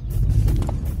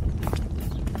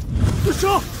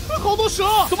蛇，好多蛇！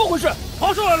怎么回事？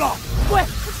爬上来了！喂，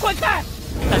快看！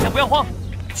大家不要慌，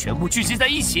全部聚集在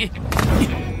一起。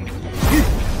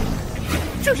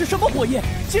这是什么火焰？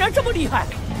竟然这么厉害！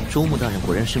周牧大人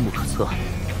果然深不可测。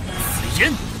死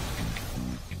人！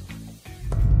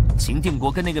秦定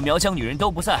国跟那个苗疆女人都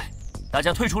不在，大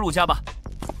家退出陆家吧。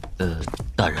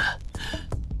大人，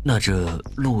那这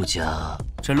陆家……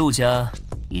这陆家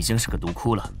已经是个毒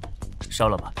窟了，烧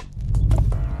了吧。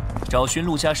找寻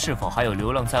陆家是否还有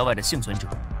流浪在外的幸存者，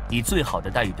以最好的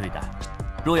待遇对待。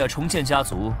若要重建家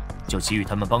族，就给予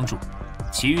他们帮助。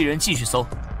其余人继续搜，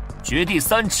掘地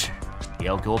3尺，也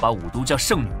要给我把五毒教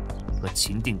圣女和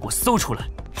秦定国搜出来。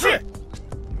是。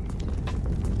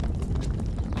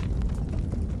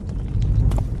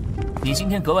你今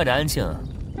天格外的安静，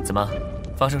怎么，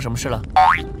发生什么事了？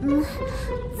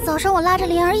早上我拉着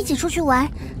灵儿一起出去玩，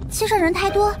街上人太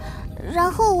多，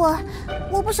然后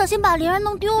我不小心把灵儿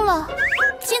弄丢了。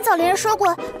今早灵儿说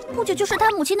过，不久就是她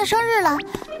母亲的生日了，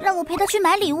让我陪她去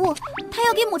买礼物，她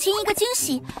要给母亲一个惊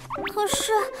喜。可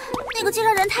是那个街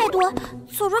上人太多，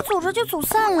走着走着就走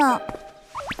散了。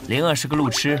灵儿是个路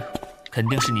痴，肯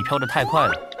定是你飘得太快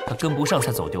了，她跟不上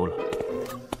才走丢了。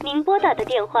您拨打的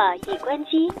电话已关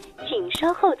机，请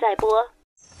稍后再拨。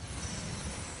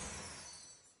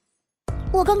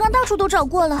我刚刚到处都找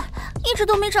过了，一直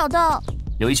都没找到。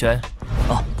刘一拳，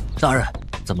大人，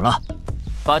怎么了？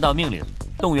发到命令，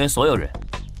动员所有人，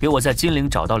给我在金陵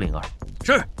找到灵儿。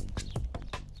是。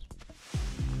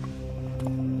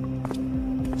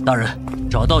大人，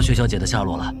找到薛小姐的下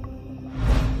落了。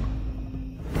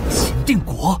秦定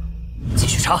国，继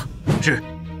续查。是。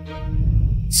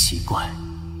奇怪，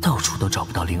到处都找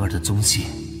不到灵儿的踪迹。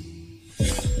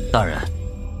大人，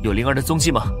有灵儿的踪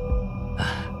迹吗？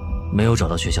没有找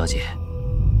到薛小姐。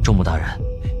周牧大人，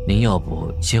您要不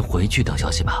先回去等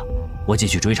消息吧，我继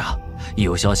续追查，一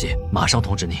有消息马上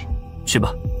通知您。去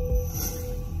吧。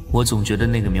我总觉得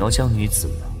那个苗疆女子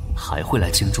还会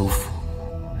来荆州府，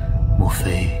莫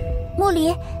非……莫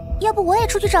离，要不我也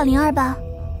出去找灵儿吧？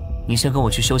你先跟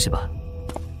我去休息吧。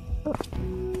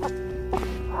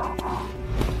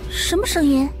什么声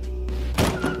音？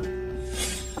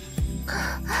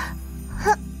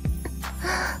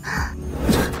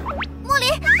莫离，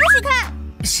不许看！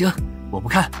行，我不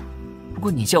看。不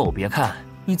过你叫我别看，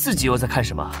你自己又在看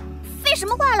什么？废什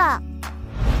么话了？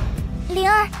灵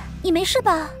儿，你没事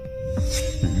吧？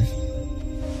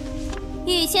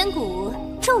遇仙蛊，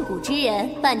中蛊之人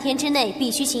半天之内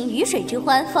必须行鱼水之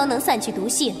欢，方能散去毒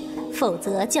性，否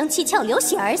则将气窍流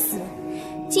血而死。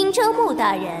金周牧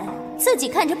大人自己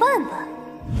看着办吧。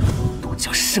毒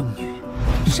叫圣女。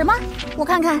什么？我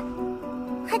看看，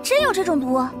还真有这种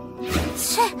毒。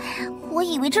切，我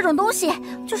以为这种东西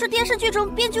就是电视剧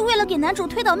中编剧为了给男主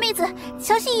推倒妹子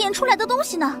强行演出来的东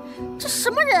西呢。这什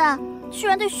么人啊，居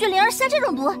然对薛灵儿下这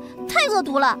种毒，太恶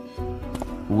毒了。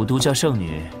五毒教圣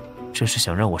女，这是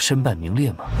想让我身败名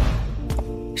裂吗？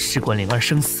事关灵儿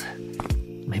生死，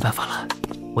没办法了，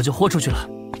我就豁出去了。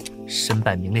身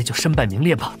败名裂就身败名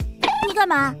裂吧。你干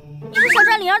嘛？你是想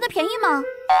占灵儿的便宜吗？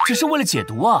这是为了解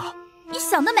毒啊！你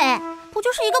想得美，不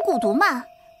就是一个蛊毒吗？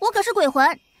我可是鬼魂，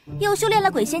又修炼了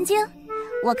鬼仙经，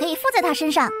我可以附在他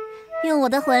身上，用我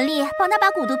的魂力帮他把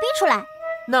蛊毒逼出来。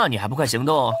那你还不快行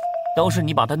动？都是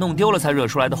你把他弄丢了才惹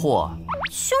出来的祸。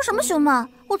凶什么凶嘛，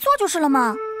我做就是了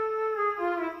嘛。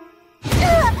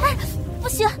不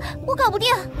行，我搞不定。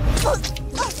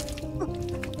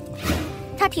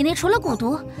他体内除了蛊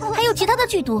毒，还有其他的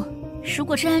剧毒。如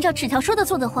果真按照纸条说的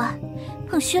做的话，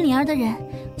碰薛灵儿的人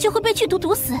就会被剧毒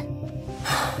毒死。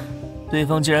对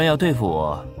方既然要对付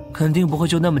我，肯定不会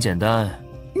就那么简单。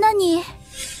那你……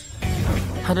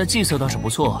他的计策倒是不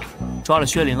错，抓了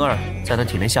薛灵儿，在他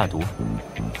体内下毒，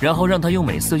然后让他用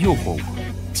美色诱惑我，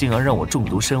进而让我中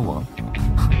毒身亡。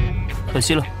可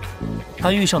惜了，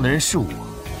他遇上的人是我。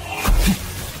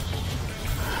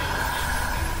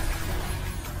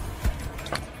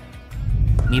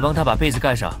你帮他把被子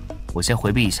盖上，我先回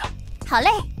避一下。好嘞。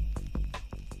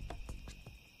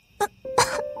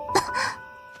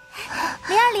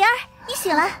灵儿，你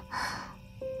醒了。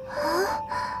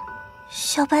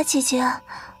小白姐姐，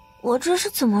我这是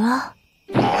怎么了？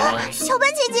小白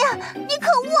姐姐，你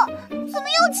可恶，怎么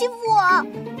又欺负我？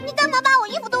你干嘛把我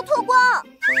衣服都脱光？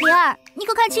灵儿，你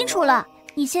可看清楚了，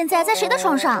你现在在谁的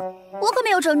床上？我可没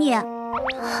有整你。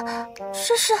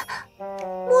这是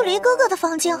木离哥哥的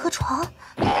房间和床。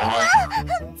怎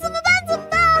么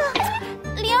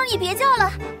办？灵儿，你别叫了，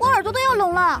我耳朵都要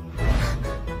聋了。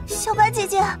小白姐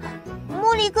姐，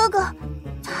木离哥哥，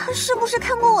他是不是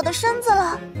看过我的身子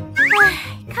了？唉，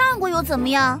看过又怎么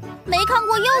样？没看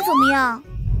过又怎么样？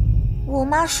我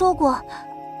妈说过，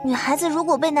女孩子如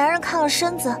果被男人看了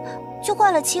身子，就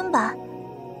坏了清白，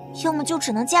要么就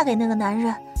只能嫁给那个男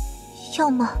人，要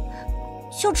么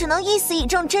就只能一死以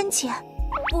证真情。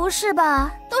不是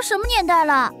吧？都什么年代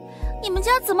了，你们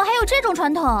家怎么还有这种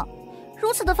传统？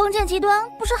如此的封建极端，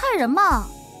不是害人吗？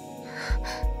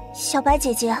小白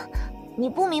姐姐，你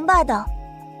不明白的，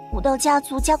武道家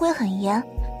族家规很严，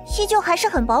依旧还是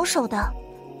很保守的。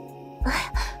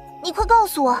哎，你快告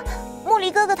诉我，木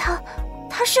离哥哥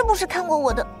他是不是看过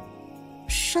我的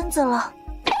身子了？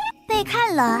被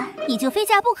看了，你就非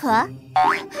嫁不可？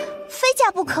非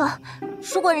嫁不可，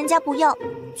如果人家不要，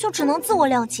就只能自我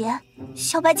了结。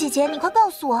小白姐姐，你快告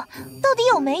诉我，到底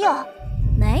有没有？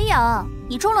没有，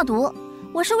你中了毒，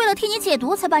我是为了替你解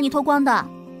毒才把你脱光的。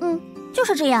就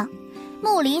是这样，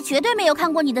木离绝对没有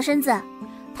看过你的身子，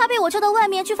他被我叫到外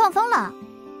面去放风了。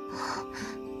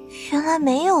原来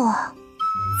没有啊。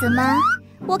怎么，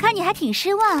我看你还挺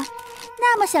失望，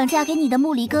那么想嫁给你的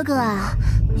木离哥哥啊？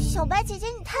小白姐姐，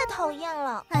你太讨厌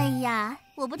了。哎呀，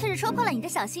我不就是戳破了你的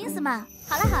小心思吗？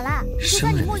好了，你就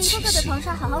在你木离哥哥的床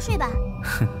上好好睡吧。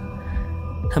哼，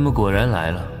他们果然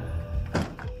来了。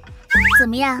怎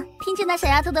么样，听见那小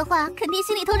丫头的话，肯定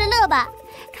心里偷着乐吧？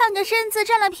看个身子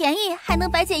占了便宜，还能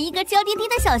白捡一个娇滴滴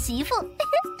的小媳妇。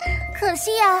可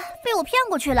惜呀，被我骗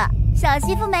过去了，小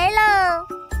媳妇没喽。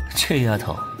这丫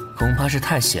头恐怕是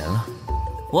太闲了，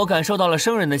我感受到了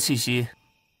生人的气息。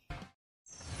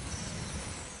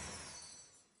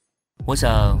我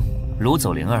想掳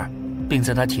走灵儿，并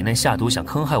在她体内下毒想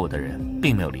坑害我的人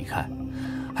并没有离开，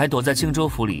还躲在荆州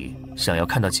府里想要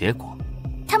看到结果。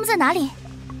他们在哪里？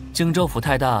荆州府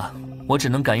太大，我只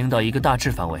能感应到一个大致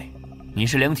范围。你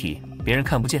是灵体，别人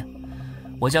看不见，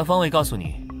我将方位告诉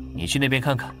你，你去那边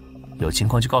看看，有情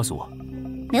况就告诉我。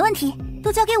没问题，都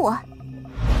交给我。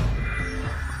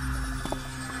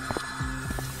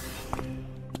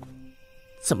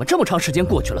怎么这么长时间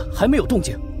过去了，还没有动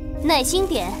静？耐心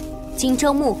点，荆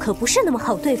州木可不是那么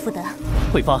好对付的。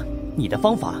慧芳，你的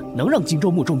方法能让荆州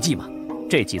木中计吗？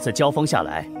这几次交锋下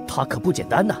来，他可不简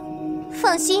单呐。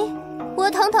放心，我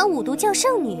堂堂五毒教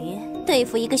圣女，对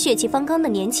付一个血气方刚的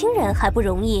年轻人还不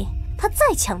容易。他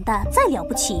再强大，再了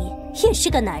不起，也是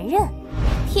个男人。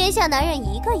天下男人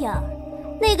一个样，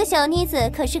那个小妮子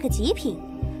可是个极品，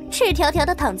赤条条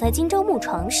的躺在荆州木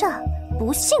床上，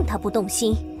不信他不动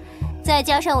心。再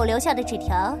加上我留下的纸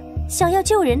条，想要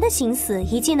救人的心思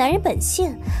以及男人本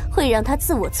性，会让他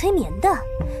自我催眠的。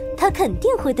他肯定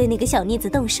会对那个小妮子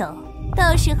动手，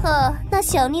到时候那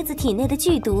小妮子体内的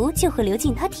剧毒就会流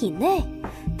进他体内，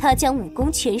他将武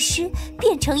功全失，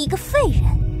变成一个废人，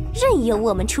任由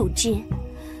我们处置。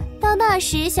到那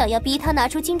时，想要逼他拿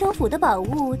出荆州府的宝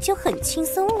物就很轻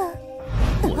松了。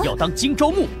我要当荆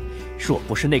州木，若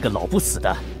不是那个老不死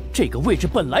的，这个位置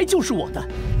本来就是我的。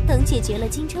等解决了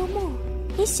荆州木，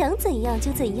你想怎样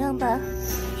就怎样吧。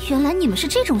原来你们是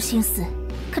这种心思，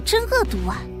可真恶毒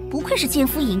啊！不愧是奸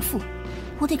夫淫妇，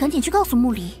我得赶紧去告诉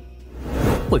木离。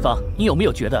慧芳，你有没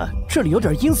有觉得这里有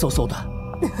点阴飕飕的？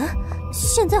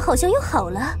现在好像又好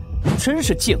了。真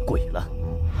是见鬼了！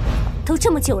都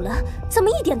这么久了，怎么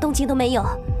一点动静都没有？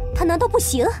他难道不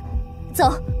行？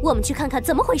走，我们去看看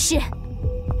怎么回事。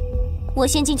我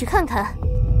先进去看看。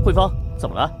慧芳，怎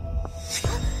么了？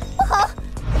不好，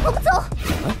我不走。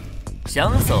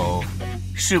想走，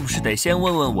是不是得先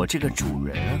问问我这个主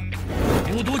人啊？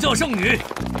巫毒教圣女，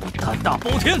你胆大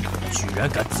包天，居然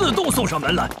敢自动送上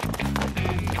门来！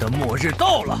你的末日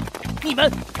到了！你们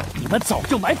早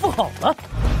就埋伏好了！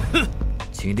哼，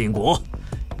秦定国，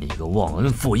你个忘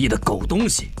恩负义的狗东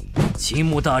西！秦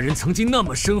穆大人曾经那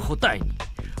么深厚待你，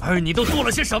而你都做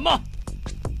了些什么？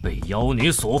被妖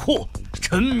女所惑，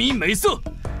沉迷美色，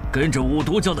跟着巫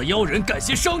毒教的妖人干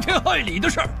些伤天害理的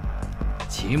事儿。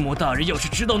秦穆大人要是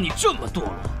知道你这么堕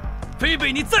落，非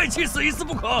被你再气死一次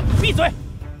不可！闭嘴！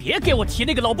别给我提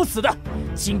那个老不死的！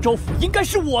荆州府应该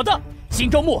是我的，荆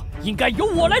州牧应该由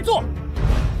我来做。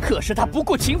可是他不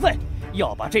顾情分，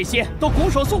要把这些都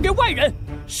拱手送给外人，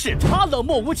是他冷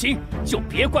漠无情，就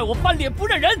别怪我翻脸不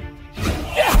认人。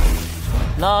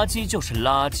垃圾就是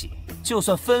垃圾，就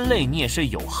算分类你也是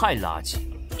有害垃圾。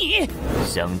你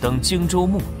想当荆州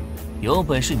牧，有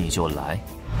本事你就来。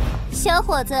小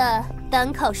伙子，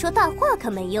单靠说大话可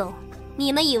没用。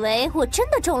你们以为我真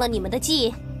的中了你们的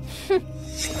计？哼！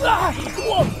啊！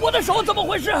我的手怎么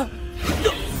回事？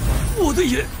我的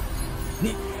眼！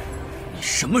你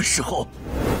什么时候？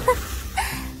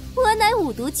我乃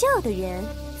五毒教的人，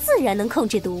自然能控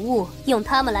制毒物，用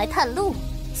它们来探路。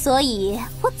所以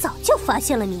我早就发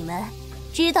现了你们，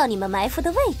知道你们埋伏的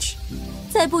位置，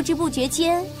在不知不觉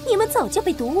间，你们早就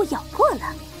被毒物咬过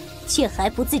了，却还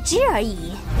不自知而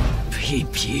已。皮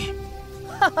皮，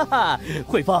哈哈哈！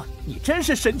慧芳，你真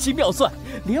是神机妙算，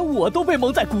连我都被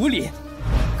蒙在鼓里。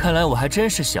看来我还真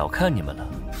是小看你们了。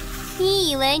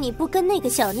你以为你不跟那个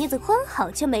小妮子欢好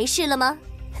就没事了吗？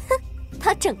哼，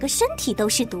她整个身体都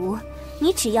是毒，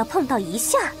你只要碰到一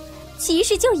下，其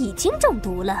实就已经中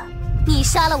毒了。你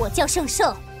杀了我叫圣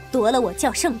兽，夺了我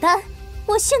叫圣丹，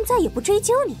我现在也不追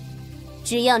究你，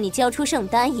只要你交出圣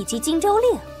丹以及荆州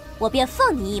令，我便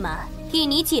放你一马，替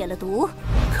你解了毒。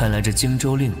看来这荆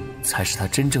州令才是他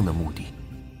真正的目的。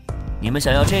你们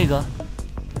想要这个？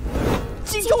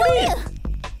荆州令！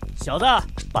小子，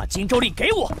把荆州令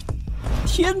给我！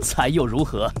天才又如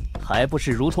何？还不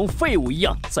是如同废物一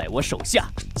样，在我手下，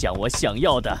将我想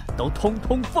要的都通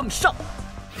通奉上。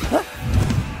啊！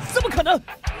怎么可能？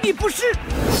你不是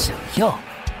想要？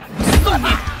送你！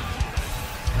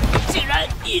竟然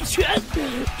一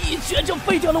拳就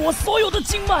废掉了我所有的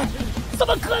经脉，怎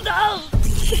么可能？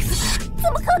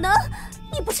怎么可能？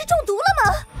你不是中毒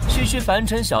了吗？区区凡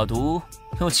尘小毒，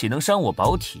又岂能伤我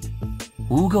宝体？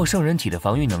无垢圣人体的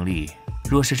防御能力，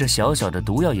若是这小小的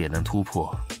毒药也能突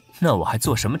破，那我还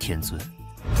做什么天尊？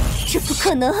这不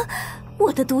可能！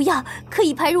我的毒药可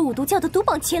以排入五毒教的毒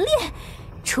榜前列，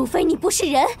除非你不是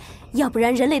人，要不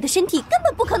然人类的身体根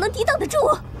本不可能抵挡得住。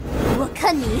我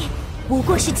看你不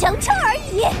过是强撑而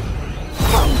已。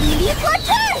放一离合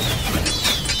阵！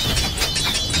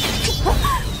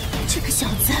这个小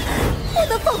子，不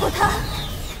能放过他。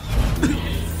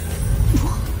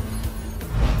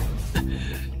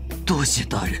多谢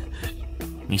大人。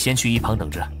你先去一旁等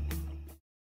着。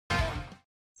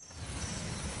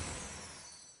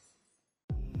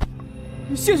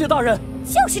谢谢大人。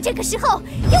就是这个时候，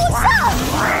给我上！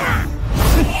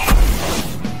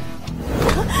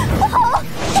不好！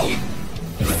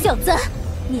小子，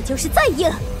你就是再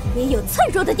硬，也有脆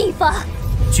弱的地方。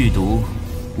剧毒，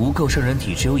无垢圣人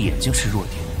体只有眼睛是弱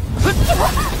点。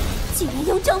竟然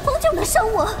用掌风就能伤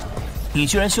我！你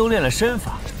居然修炼了身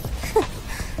法！哼，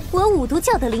我五毒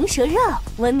教的灵蛇绕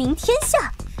闻名天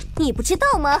下，你不知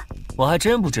道吗？我还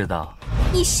真不知道。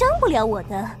你伤不了我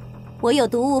的。我有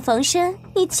毒物防身，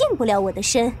你进不了我的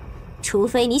身，除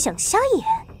非你想瞎眼。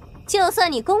就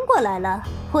算你攻过来了，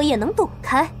我也能躲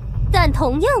开，但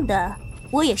同样的，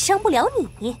我也伤不了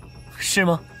你。是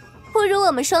吗？不如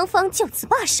我们双方就此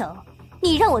罢手。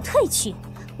你让我退去，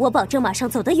我保证马上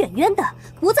走得远远的，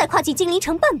不再跨进金陵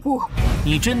城半步。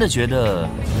你真的觉得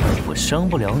我伤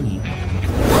不了你？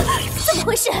怎么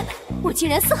回事？我竟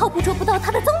然丝毫捕捉不到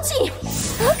他的踪迹！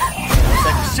在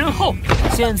你身后，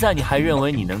现在你还认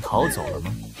为你能逃走了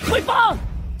吗？慧芳，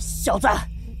小子，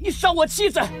你伤我妻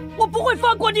子，我不会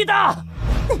放过你的！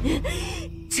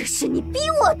这是你逼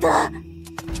我的。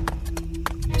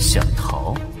想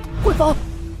逃？慧芳，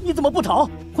你怎么不逃？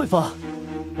慧芳，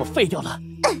我废掉了，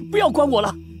不要管我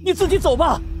了，你自己走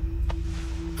吧。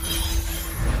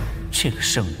这个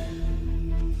圣女，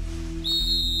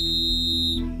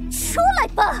出来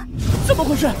吧！怎么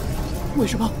回事？为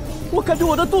什么我感觉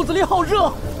我的肚子里好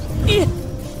热？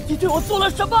你对我做了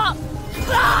什么？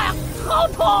啊，好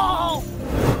痛！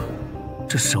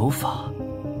这手法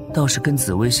倒是跟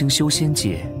紫微星修仙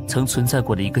界曾存在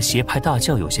过的一个邪派大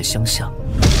教有些相像。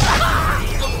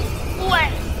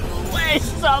为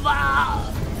什么？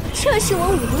这是我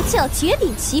五毒教绝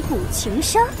顶奇蛊情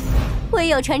伤，唯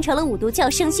有传承了五毒教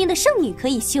圣心的圣女可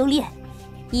以修炼，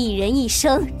一人一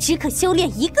生只可修炼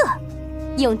一个。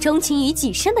用钟情于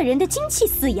己身的人的精气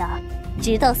饲养，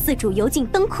直到四主油尽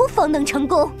灯枯方能成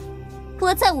功。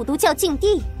我在五毒教禁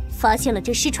地发现了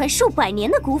这失传数百年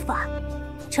的古法，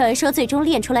传说最终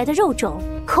炼出来的肉种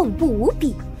恐怖无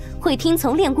比，会听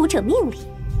从炼蛊者命令。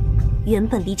原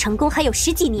本离成功还有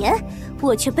10几年，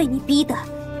我却被你逼得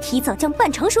提早将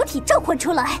半成熟体召唤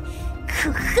出来，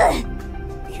可恨！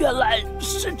原来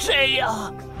是这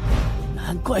样，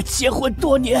难怪结婚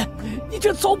多年，你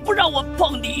却从不让我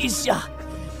碰你一下。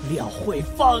廖慧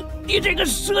芳，你这个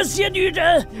蛇蝎女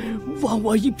人，枉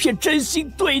我一片真心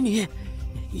对你，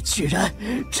你居然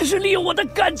只是利用我的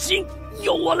感情，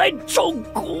用我来中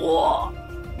蛊。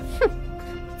哼，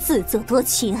自作多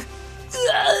情。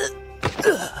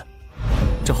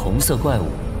这红色怪物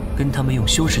跟他们用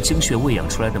修士精血喂养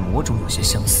出来的魔种有些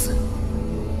相似，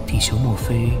地球莫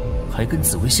非还跟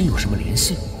紫微星有什么联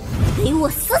系？给我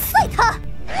撕碎它！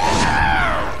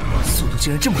速度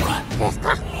竟然这么快！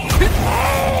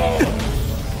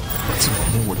竟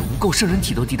然连我的无垢圣人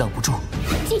体都抵挡不住！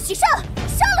继续上，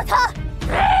杀了他！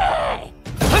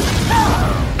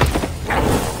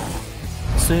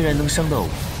虽然能伤到我，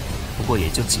不过也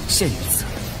就仅限于此。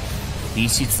比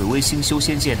起紫微星修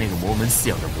仙界那个魔门饲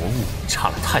养的魔物，差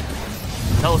了太多，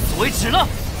到此为止了！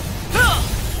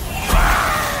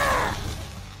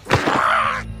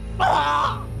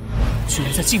居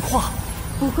然在进化！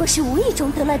不过是无意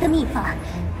中得来的秘法，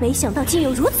没想到竟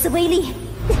有如此威力！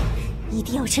一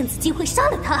定要趁此机会杀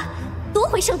了他，夺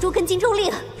回圣珠跟金钟令。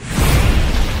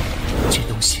这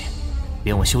东西，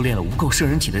连我修炼了无垢圣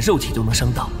人体的肉体都能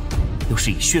伤到，又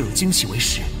是以血肉精气为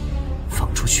食，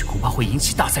放出去恐怕会引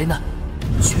起大灾难，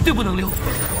绝对不能留。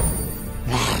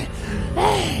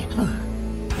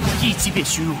一击便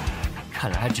虚入，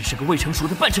看来还只是个未成熟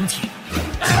的半成体。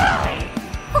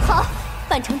不好，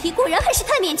半成体果然还是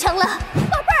太勉强了。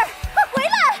宝贝儿，快回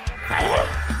来！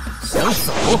想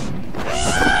走？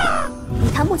以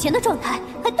他目前的状态，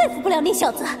还对付不了那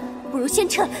小子，不如先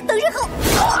撤，等日后。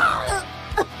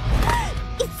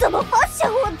你怎么发现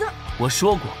我的？我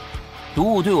说过，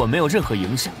毒物对我没有任何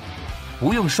影响，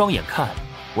不用双眼看，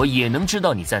我也能知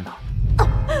道你在哪儿。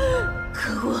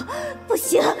可恶，不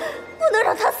行，不能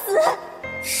让他死！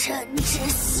神之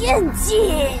献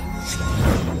祭。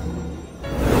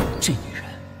这女人，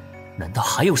难道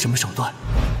还有什么手段？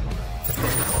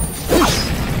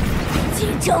金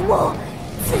城木，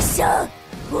此生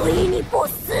我与你不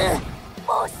死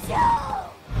不休。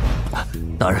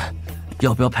大人，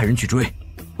要不要派人去追？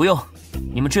不用，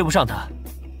你们追不上他。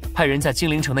派人在精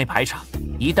灵城内排查，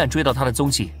一旦追到他的踪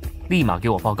迹，立马给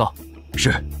我报告。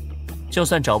是。就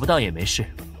算找不到也没事，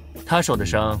他受的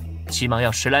伤起码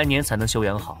要10来年才能修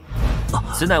养好。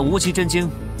此乃无极真经，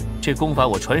这功法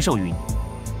我传授于你，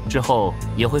之后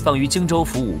也会放于荆州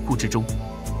府武库之中。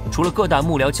除了各大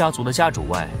幕僚家族的家主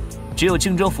外，只有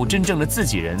荆州府真正的自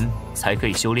己人才可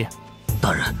以修炼。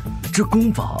大人，这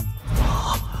功法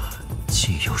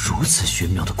竟有如此玄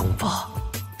妙的功法，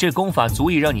这功法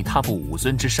足以让你踏步5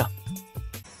尊之上。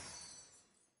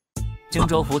荆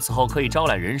州府此后可以招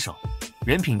揽人手，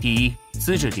人品第一，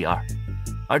资质第2，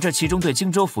而这其中对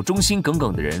荆州府忠心耿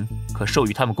耿的人，可授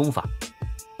予他们功法。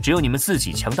只有你们自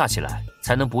己强大起来，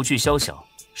才能不惧宵小，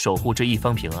守护这一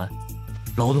方平安。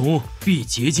老奴必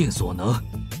竭尽所能，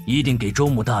一定给周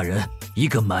穆大人一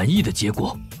个满意的结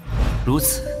果。如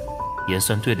此，也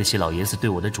算对得起老爷子对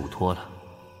我的嘱托了。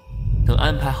等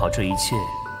安排好这一切，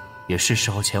也是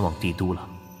时候前往帝都了。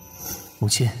母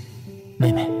亲，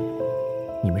妹妹，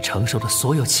你们承受的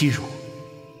所有欺辱，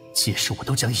届时我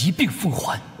都将一并奉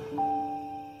还。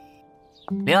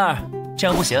灵儿，这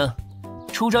样不行，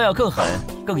出招要更狠，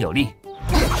更有力。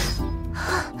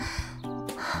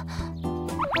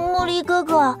茉莉哥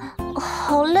哥，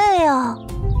好累啊！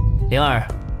灵儿，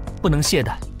不能懈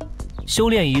怠。修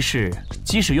炼一事，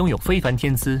即使拥有非凡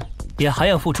天资，也还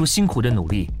要付出辛苦的努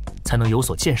力，才能有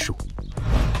所建树。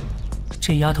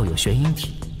这丫头有玄阴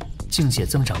体，境界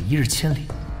增长1日千里，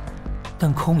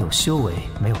但空有修为，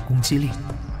没有攻击力。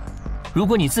如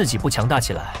果你自己不强大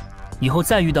起来，以后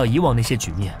再遇到以往那些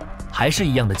局面，还是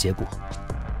一样的结果，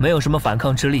没有什么反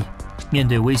抗之力，面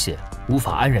对危险无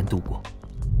法安然度过。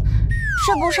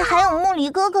这不是还有木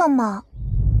离哥哥吗？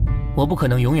我不可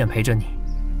能永远陪着你，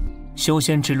修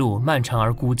仙之路漫长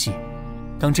而孤寂，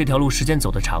当这条路时间走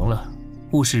得长了，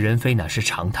物是人非乃是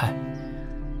常态，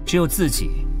只有自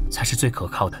己才是最可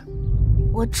靠的。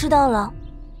我知道了。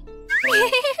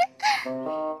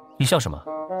你笑什么？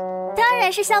当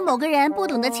然是笑某个人不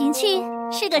懂得情趣，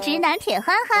是个直男铁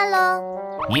憨憨喽。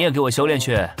你也给我修炼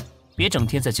去，别整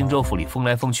天在荆州府里疯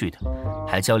来疯去的，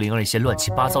还教灵儿一些乱七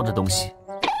八糟的东西。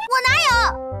我哪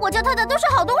有？我教他的都是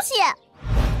好东西。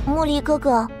茉莉哥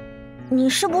哥，你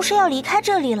是不是要离开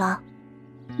这里了？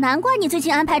难怪你最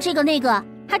近安排这个那个，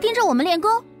还盯着我们练功。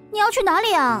你要去哪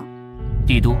里啊？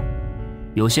帝都，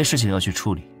有些事情要去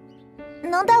处理。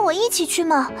能带我一起去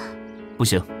吗？不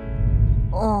行。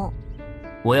哦。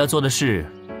我要做的事，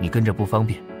你跟着不方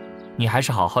便。你还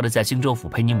是好好的在荆州府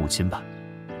陪你母亲吧，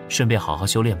顺便好好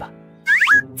修炼吧。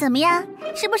怎么样？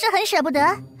是不是很舍不得？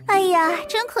哎呀，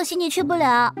真可惜你去不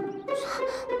了。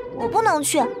我不能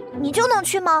去，你就能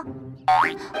去吗？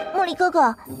茉莉哥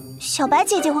哥，小白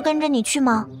姐姐会跟着你去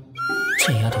吗？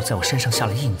这丫头在我身上下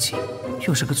了印记，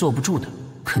又是个坐不住的，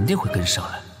肯定会跟上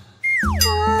来。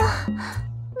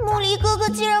茉莉哥哥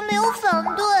竟然没有反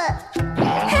对，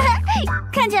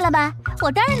看见了吧？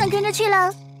我当然能跟着去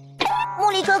了。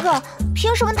茉莉哥哥，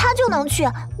凭什么他就能去，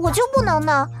我就不能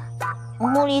呢？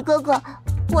茉莉哥哥，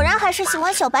果然还是喜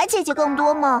欢小白姐姐更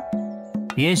多吗？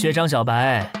别学张小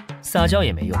白，撒娇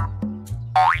也没用。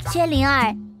薛灵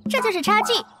儿，这就是差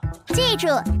距。记住，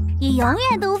你永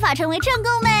远都无法成为正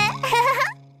宫们。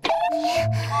你，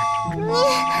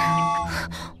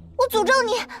我诅咒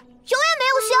你，永远没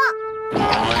有香！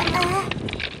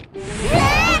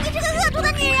你这个恶毒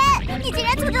的女人，你竟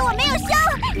然诅咒我没有香，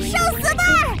受死吧！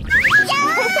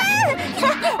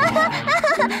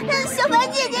小白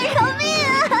姐姐饶命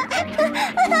啊！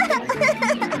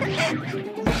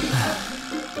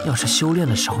要是修炼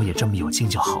的时候也这么有劲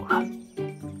就好了。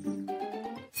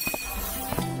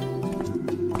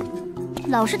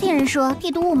老是听人说帝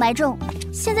都雾霾重，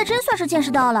现在真算是见识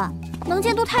到了，能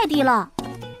见度太低了。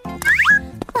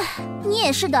唉，你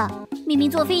也是的，明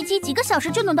明坐飞机几个小时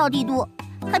就能到帝都，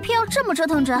还偏要这么折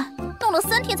腾着，弄了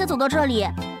3天才走到这里，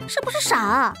是不是傻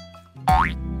啊？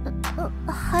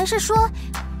还是说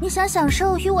你想享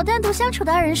受与我单独相处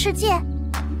的2人世界，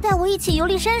带我一起游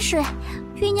历山水，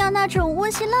酝酿那种温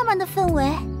馨浪漫的氛围？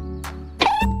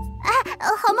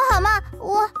好嘛好嘛，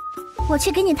我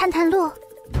去给你探探路。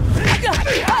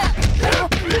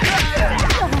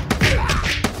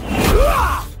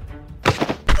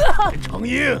程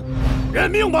英，认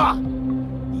命吧！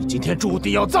你今天注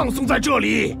定要葬送在这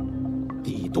里。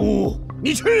帝都，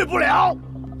你去不了。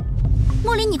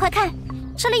莫离，你快看，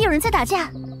这里有人在打架。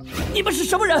你们是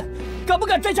什么人？敢不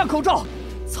敢摘下口罩？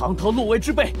藏头露尾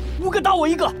之辈，5个打我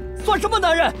1个，算什么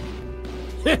男人？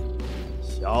哼，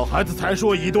小孩子才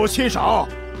说以多欺少。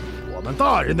我们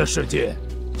大人的世界，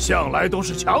向来都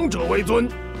是强者为尊。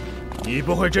你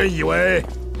不会真以为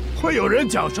会有人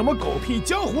讲什么狗屁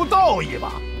江湖道义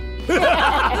吧？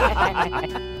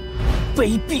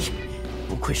卑鄙！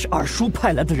不愧是二叔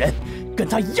派来的人，跟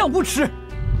他一样无耻。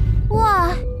哇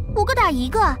，5个打1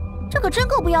个，这可真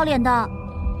够不要脸的。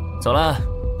走了，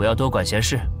不要多管闲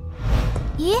事。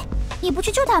咦，你不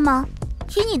去救他吗？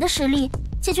以你的实力，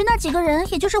解决那几个人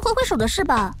也就是挥挥手的事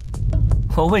吧。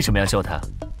我为什么要救他？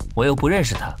我又不认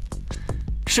识他，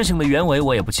事情的原委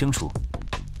我也不清楚。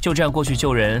就这样过去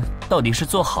救人，到底是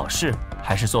做好事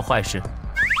还是做坏事？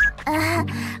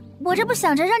我这不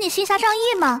想着让你行侠仗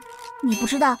义吗？你不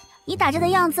知道，你打架的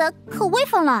样子可威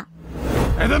风了。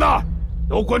谁在那儿？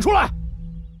都滚出来！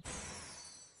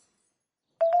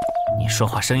你说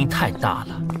话声音太大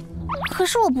了。可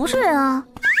是我不是人啊，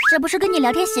这不是跟你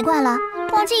聊天习惯了，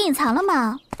忘记隐藏了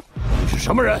吗？你是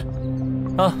什么人？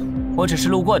啊，我只是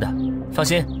路过的。放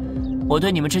心，我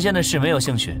对你们之间的事没有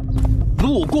兴趣。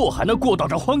路过还能过到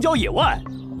这荒郊野外？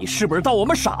你是不是当我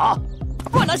们傻？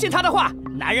不能信他的话，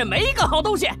男人没一个好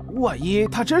东西。万一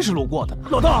他真是路过的呢？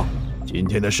老大，今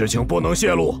天的事情不能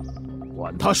泄露，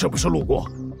管他是不是路过，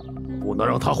不能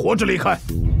让他活着离开。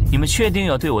你们确定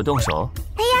要对我动手？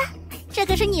哎呀，这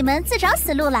可是你们自找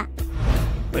死路了。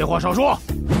废话少说，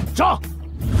上！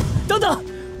等等，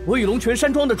我与龙泉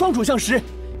山庄的庄主相识，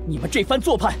你们这番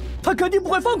做派，他肯定不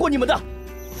会放过你们的。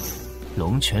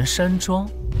龙泉山庄？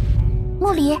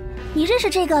莫离，你认识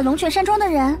这个龙泉山庄的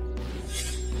人？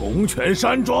龙泉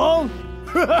山庄？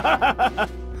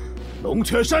龙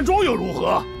泉山庄又如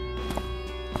何？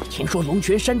听说龙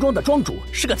泉山庄的庄主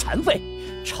是个残废，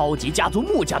超级家族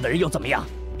穆家的人又怎么样？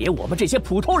连我们这些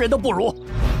普通人都不如。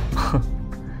哼，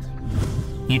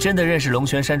你真的认识龙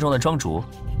泉山庄的庄主？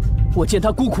我见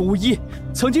他孤苦无依，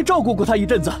曾经照顾过他一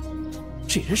阵子。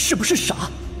这人是不是傻？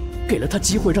给了他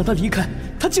机会让他离开，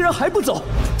他竟然还不走。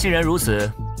既然如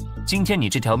此，今天你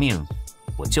这条命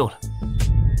我救了。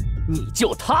你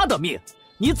救他的命？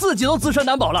你自己都自身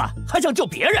难保了，还想救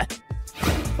别人？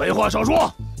废话少说，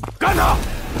干他！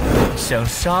想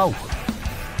杀我，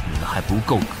你们还不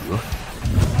够格。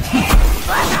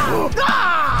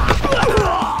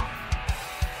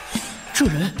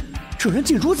这人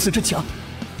竟如此之强，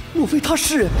莫非他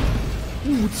是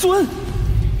武尊？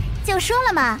就说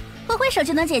了嘛，挥挥手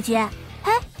就能解决。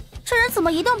哎，这人怎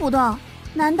么一动不动？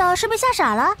难道是被吓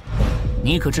傻了？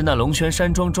你可知那龙泉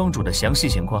山庄庄主的详细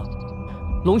情况？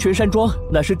龙泉山庄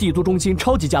乃是帝都中心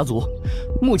超级家族，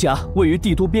穆家位于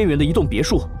帝都边缘的一栋别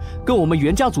墅，跟我们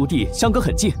袁家族地相隔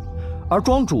很近。而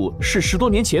庄主是10多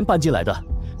年前搬进来的，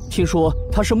听说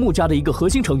他是穆家的一个核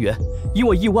心成员，因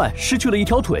为意外失去了一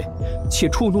条腿，且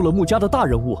触怒了穆家的大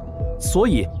人物，所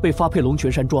以被发配龙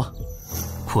泉山庄。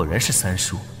果然是三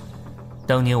叔。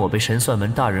当年我被神算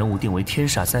门大人物定为天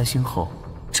煞三星后，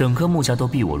整个穆家都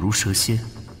避我如蛇蝎，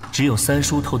只有三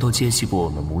叔偷偷接济过我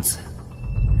们母子。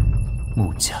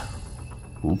穆家，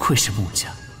不愧是穆家，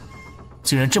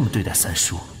竟然这么对待三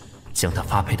叔，将他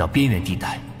发配到边缘地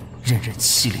带，任人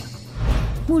欺凌。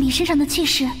穆里身上的气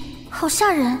势好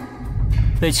吓人，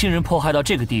被亲人迫害到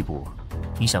这个地步，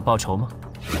你想报仇吗？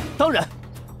当然。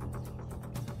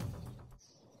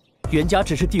袁家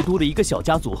只是帝都的一个小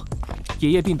家族，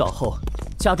爷爷病倒后，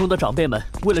家中的长辈们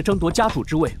为了争夺家主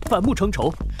之位，反目成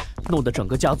仇，弄得整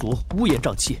个家族乌烟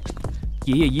瘴气。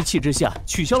爷爷一气之下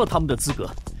取消了他们的资格，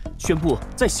宣布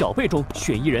在小辈中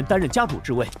选一人担任家主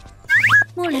之位。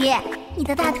穆里，你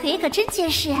的大腿可真结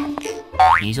实。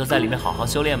你就在里面好好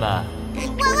修炼吧。喂，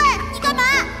你干嘛？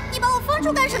你把我封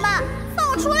住干什么？放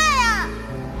我出来呀！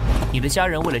你的家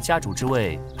人为了家主之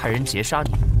位，派人劫杀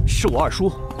你。是我二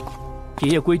叔。爷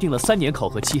爷规定了3年考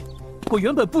核期，我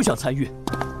原本不想参与，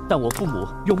但我父母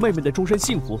用妹妹的终身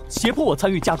幸福胁迫我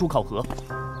参与家主考核。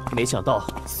没想到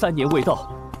3年未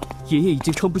到，爷爷已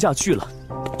经撑不下去了，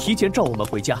提前召我们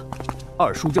回家。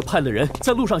二叔就派了人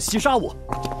在路上袭杀我。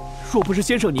若不是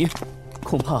先生您，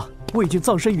恐怕我已经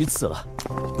葬身于此了。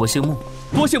我姓穆，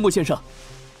多谢穆先生。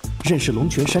认识龙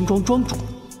泉山庄庄主，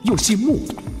又姓穆，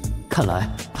看来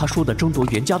他说的争夺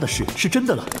袁家的事是真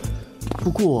的了。不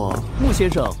过穆先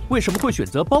生为什么会选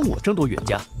择帮我争夺袁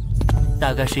家？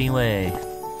大概是因为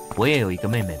我也有一个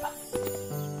妹妹吧。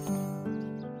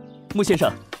穆先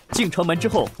生，进城门之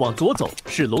后往左走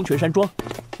是龙泉山庄，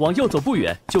往右走不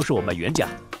远就是我们袁家。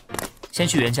先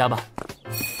去袁家吧。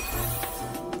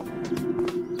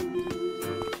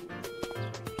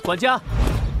管家，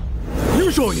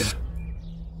袁少爷，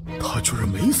他居然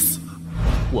没死。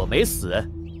我没死，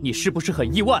你是不是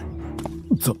很意外？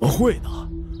怎么会呢？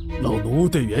老奴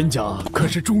对袁家可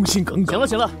是忠心耿耿。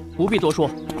行了，不必多说。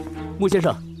穆先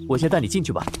生，我先带你进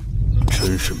去吧。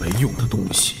真是没用的东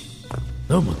西，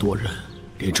那么多人，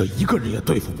连这一个人也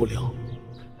对付不了，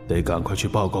得赶快去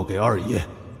报告给二爷。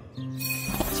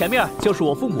前面就是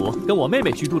我父母跟我妹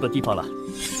妹居住的地方了。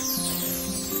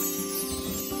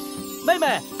妹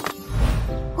妹，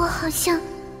我好像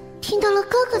听到了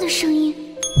哥哥的声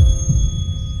音。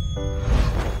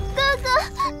哥哥，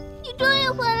你终于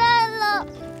回来了。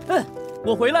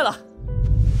我回来了。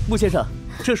穆先生，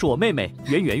这是我妹妹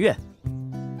袁媛媛。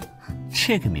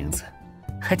这个名字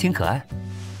还挺可爱。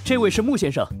这位是穆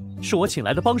先生，是我请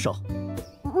来的帮手。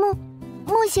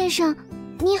穆先生，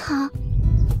你好。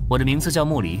我的名字叫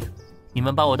穆离，你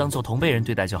们把我当做同辈人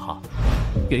对待就好。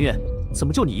媛媛，怎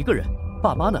么就你一个人？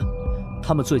爸妈呢？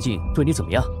他们最近对你怎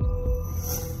么样？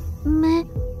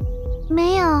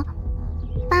没有，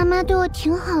爸妈对我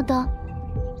挺好的。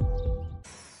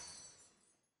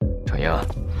程英，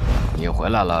你回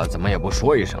来了，怎么也不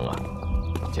说一声啊？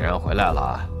既然回来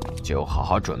了，就好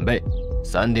好准备。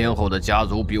3天后的家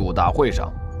族比武大会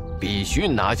上，必须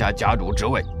拿下家主之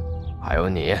位。还有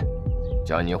你，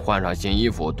叫你换上新衣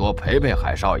服，多陪陪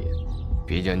海少爷。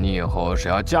毕竟你以后是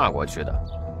要嫁过去的，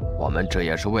我们这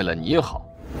也是为了你好。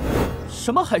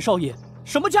什么海少爷？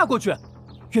什么嫁过去？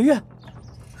媛媛，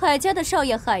海家的少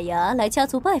爷海牙来家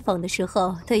族拜访的时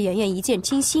候，对媛媛一见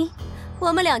倾心。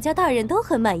我们2家大人都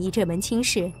很满意这门亲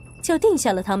事，就定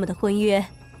下了他们的婚约。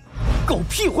狗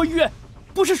屁婚约！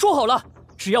不是说好了，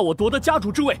只要我夺得家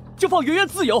主之位，就放媛媛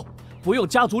自由，不用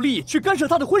家族利益去干涉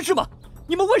她的婚事吗？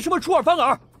你们为什么出尔反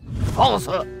尔？放肆！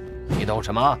你懂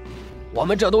什么？我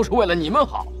们这都是为了你们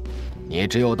好。你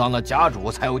只有当了家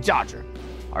主才有价值，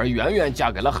而媛媛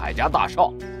嫁给了海家大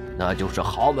少，那就是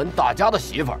豪门大家的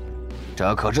媳妇儿，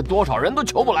这可是多少人都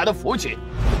求不来的福气。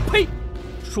呸！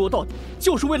说到底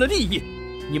就是为了利益，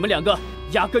你们2个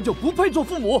压根就不配做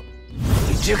父母。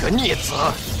你这个逆子！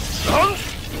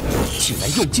竟然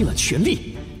用尽了全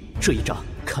力，这一仗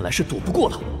看来是躲不过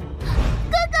了。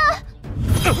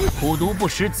哥哥，虎毒不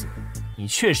食子，你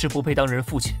确实不配当人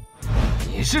父亲。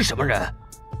你是什么人？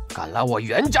敢来我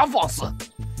袁家放肆！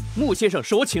穆先生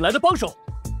是我请来的帮手。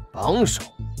帮手？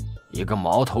一个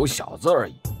毛头小子而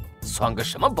已，算个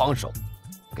什么帮手？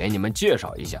给你们介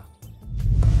绍一下，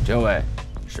这位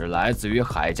是来自于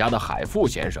海家的海富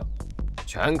先生，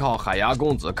全靠海牙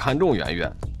公子看中媛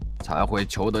媛，才会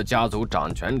求得家族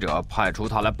掌权者派出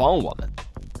他来帮我们。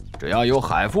只要有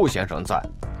海富先生在，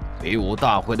比武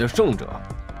大会的胜者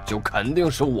就肯定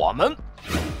是我们。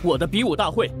我的比武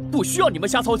大会不需要你们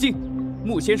瞎操心。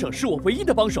穆先生是我唯一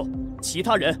的帮手，其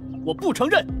他人我不承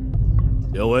认。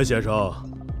刘文先生，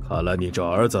看来你这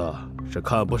儿子是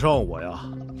看不上我呀。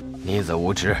逆子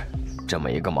无知，这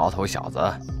么一个毛头小子，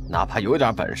哪怕有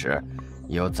点本事，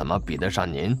又怎么比得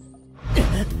上您？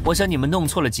我想你们弄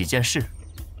错了几件事。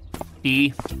第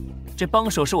一，这帮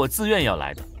手是我自愿要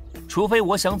来的，除非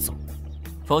我想走，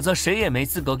否则谁也没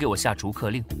资格给我下逐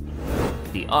客令。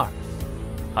第二，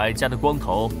海家的光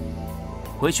头，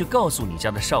回去告诉你家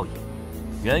的少爷，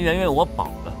袁媛媛我保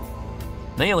了，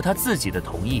没有他自己的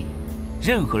同意，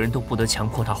任何人都不得强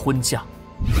迫她婚嫁。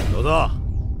小子，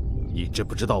你知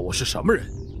不知道我是什么人？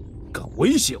敢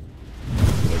威胁我，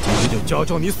我今天就教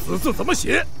教你死字怎么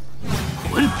写。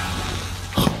滚！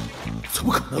怎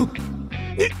么可能？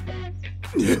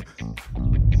你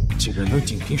竟然能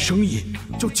仅凭生意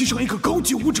就击伤一个高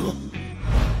级武者！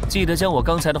记得将我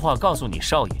刚才的话告诉你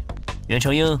少爷。袁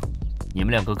成英，你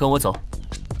们两个跟我走。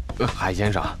海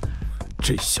先生，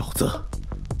这小子，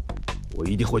我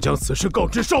一定会将此事告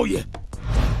知少爷。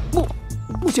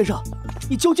穆先生，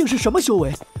你究竟是什么修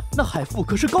为？那海父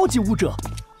可是高级武者。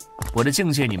我的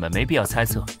境界你们没必要猜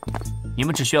测，你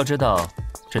们只需要知道，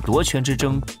这夺权之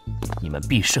争，你们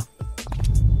必胜。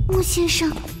穆先生，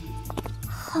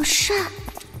好帅！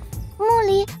穆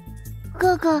离，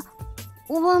哥哥，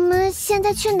我们现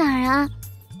在去哪儿啊？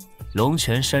龙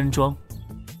泉山庄。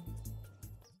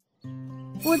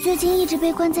我最近一直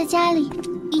被关在家里，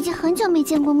已经很久没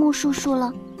见过穆叔叔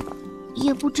了，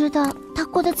也不知道他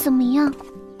过得怎么样。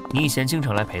你以前经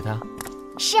常来陪他？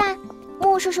是啊，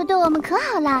穆叔叔对我们可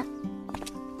好了。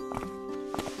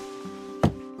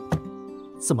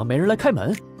怎么没人来开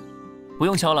门？不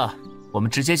用敲了，我们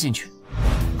直接进去，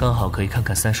刚好可以看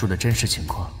看三叔的真实情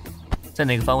况。在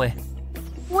哪个方位？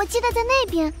我记得在那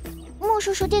边。穆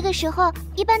叔叔这个时候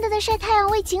一般都在晒太阳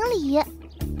为锦鲤。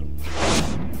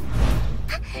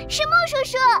是穆叔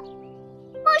叔，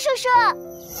穆叔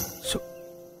叔。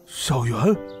小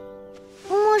袁。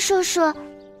穆叔叔，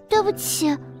对不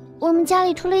起，我们家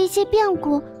里出了一些变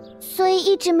故，所以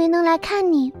一直没能来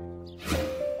看你。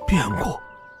变故？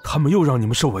他们又让你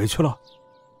们受委屈了？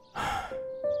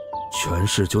权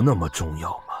势就那么重要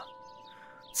吗？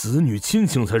子女亲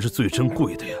情才是最珍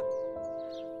贵的呀。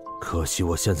可惜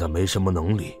我现在没什么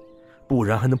能力，不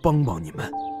然还能帮帮你们。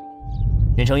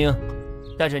袁成英，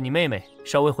带着你妹妹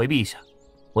稍微回避一下，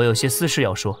我有些私事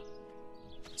要说。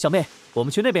小妹，我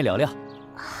们去那边聊聊。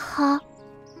好。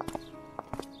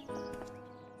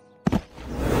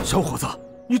小伙子，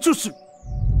你这是……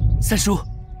三叔，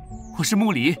我是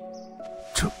穆离。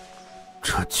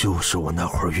这就是我那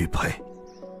会儿玉佩。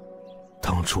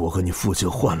当初我和你父亲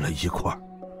换了一块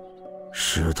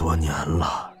，10多年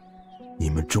了，你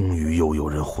们终于又有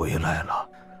人回来了。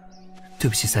对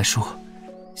不起，三叔，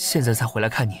现在才回来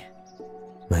看你。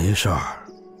没事儿，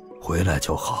回来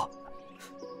就好。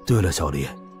对了，小离，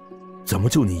怎么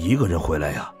就你一个人回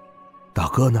来呀？大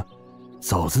哥呢？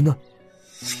嫂子呢？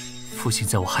父亲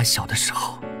在我还小的时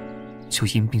候就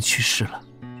因病去世了。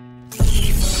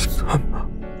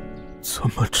怎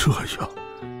么这样？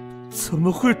怎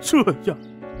么会这样？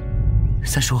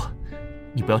三叔，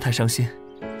你不要太伤心。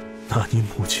那你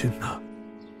母亲呢？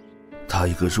她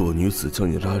一个弱女子将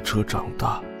你拉扯长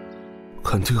大，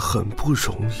肯定很不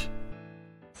容易。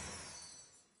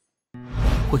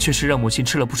我确实让母亲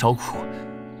吃了不少苦，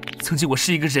曾经我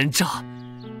是一个人渣，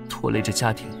拖累着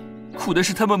家庭，苦的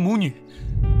是他们母女。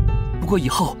不过以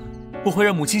后我会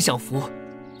让母亲享福，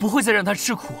不会再让她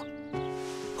吃苦。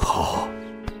好，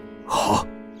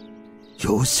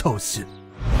有孝心。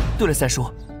对了，三叔，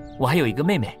我还有一个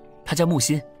妹妹，她叫木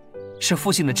心，是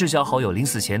父亲的至交好友临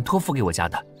死前托付给我家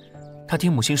的。她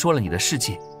听母亲说了你的事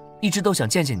迹，一直都想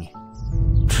见见你。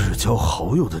至交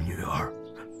好友的女儿，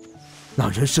那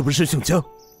人是不是姓江？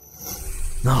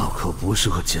那可不是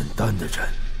个简单的人。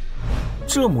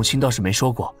这母亲倒是没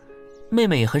说过，妹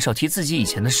妹也很少提自己以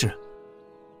前的事。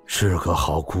是个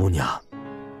好姑娘，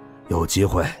有机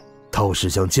会倒是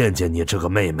想见见你这个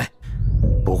妹妹。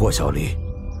不过小离，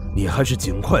你还是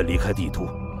尽快离开帝都，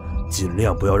尽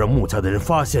量不要让穆家的人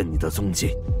发现你的踪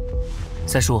迹。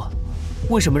三叔，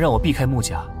为什么让我避开穆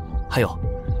家？还有，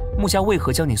穆家为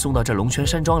何将你送到这龙泉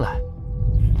山庄来？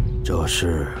这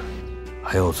事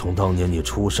还要从当年你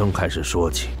出生开始说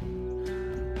起。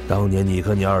当年你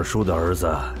跟你二叔的儿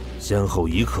子先后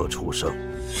一刻出生，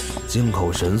经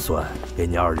口神算给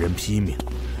你二人批命，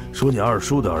说你二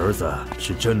叔的儿子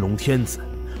是真龙天子，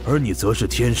而你则是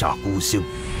天煞孤星，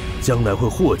将来会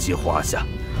祸及华夏。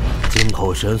经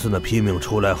口神算的批命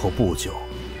出来后不久，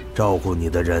照顾你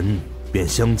的人便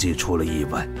相继出了意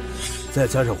外，再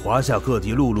加上华夏各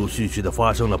地陆陆续续的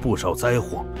发生了不少灾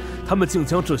祸，他们竟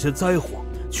将这些灾祸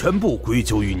全部归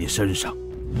咎于你身上。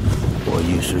我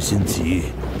一时心急，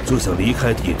就想离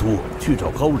开帝都去找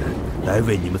高人来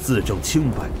为你们自证清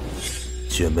白，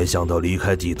却没想到离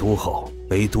开帝都后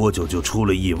没多久就出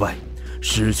了意外，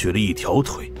失去了一条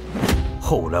腿。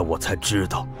后来我才知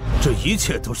道，这一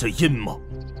切都是阴谋，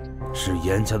是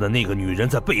严家的那个女人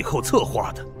在背后策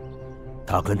划的。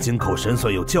她跟京口神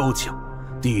算有交情，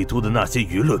帝都的那些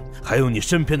舆论，还有你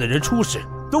身边的人出事，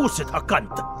都是她干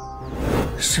的。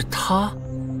是她？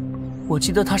我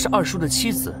记得她是二叔的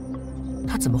妻子，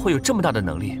她怎么会有这么大的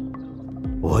能力？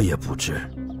我也不知，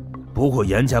不过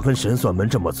严家跟神算门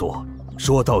这么做，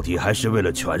说到底还是为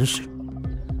了权势。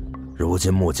如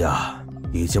今穆家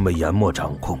已经被严墨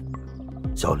掌控，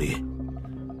小李，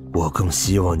我更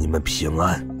希望你们平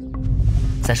安。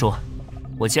三叔，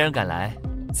我既然敢来，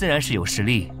自然是有实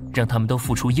力让他们都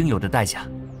付出应有的代价。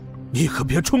你可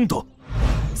别冲动。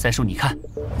三叔，你看，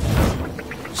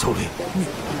小李，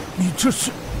你这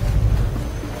是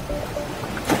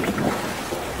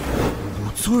武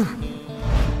尊？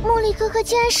茉莉哥哥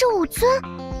竟然是武尊，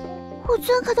武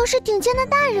尊可都是顶尖的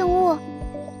大人物。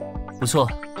不错，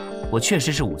我确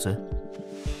实是武尊。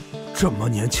这么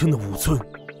年轻的武尊，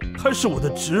还是我的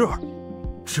侄儿，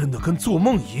真的跟做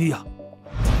梦一样。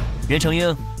袁成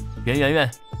英、袁媛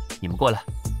媛，你们过来。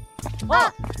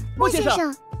啊，穆先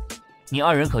生，你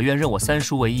二人可愿认我三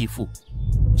叔为义父？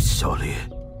小李，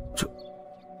这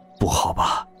不好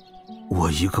吧？我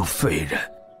一个废人。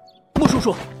穆叔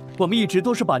叔，我们一直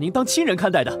都是把您当亲人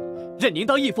看待的，认您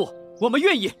当义父，我们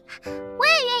愿意。我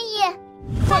也愿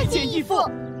意。拜见义父。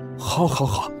好，好，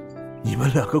好，你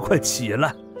们两个快起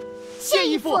来。谢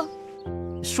义父。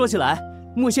说起来，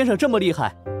穆先生这么厉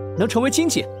害，能成为亲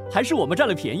戚，还是我们占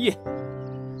了便宜。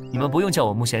你们不用叫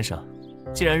我穆先生，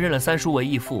既然认了三叔为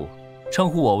义父，称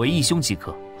呼我为义兄即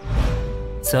可。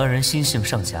此二人心性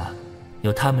上佳，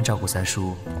有他们照顾三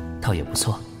叔，倒也不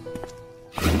错。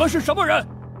你们是什么人？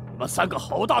你们三个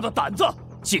好大的胆子，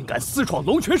竟敢私闯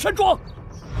龙泉山庄！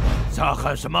瞎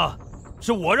喊什么？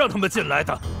是我让他们进来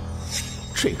的。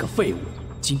这个废物，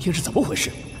今天是怎么回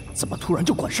事？怎么突然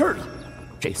就管事儿了？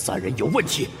这三人有问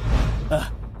题。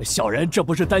小人这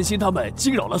不是担心他们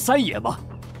惊扰了三爷吗？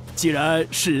既然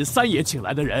是三爷请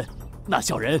来的人，那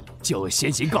小人就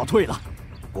先行告退了。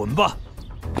滚吧！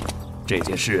这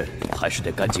件事还是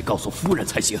得赶紧告诉夫人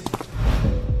才行。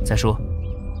三叔，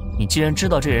你既然知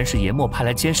道这人是严墨派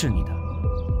来监视你的，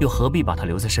又何必把他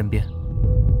留在身边？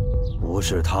不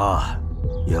是他，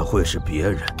也会是别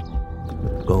人。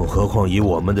更何况以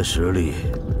我们的实力，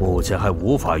目前还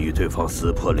无法与对方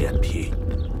撕破脸皮，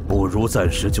不如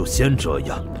暂时就先这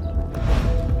样。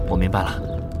我明白了。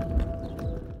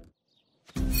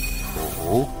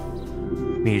哦，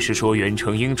你是说袁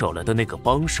成英找来的那个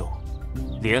帮手，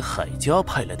连海家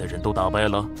派来的人都打败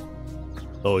了？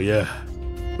老爷，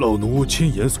老奴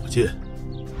亲眼所见。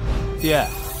爹，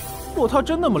若他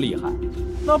真那么厉害，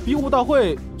那比武大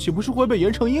会岂不是会被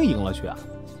袁成英赢了去啊？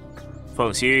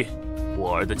放心，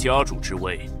我儿的家主之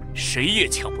位谁也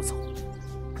抢不走。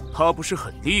他不是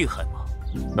很厉害吗？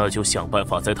那就想办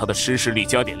法在他的尸势里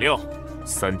加点料。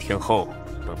3天后，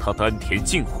等他丹田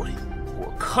尽毁，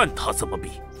我看他怎么比。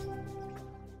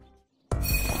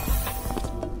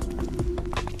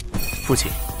父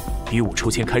亲，比武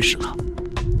抽签开始了。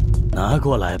拿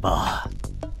过来吧。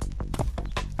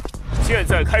现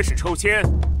在开始抽签，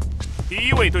第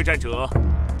一位对战者，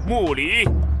穆离。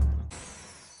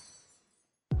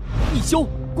义兄，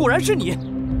果然是你！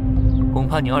恐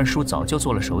怕你二叔早就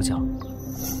做了手脚。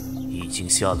已经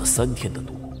下了3天的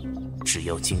毒，只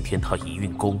要今天他一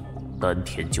运功，丹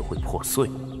田就会破碎，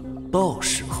到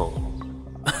时候，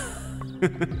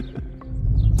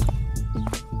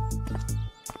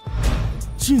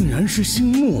竟然是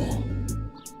星木，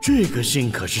这个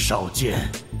姓可是少见。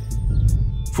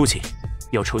父亲，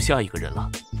要抽下一个人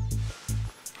了。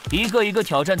一个一个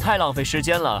挑战太浪费时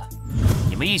间了，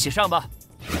你们一起上吧。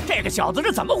这个小子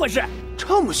是怎么回事？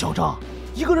这么嚣张，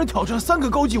一个人挑战3个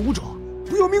高级武者，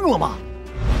不要命了吗？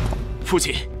父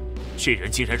亲，这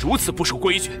人竟然如此不守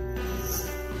规矩，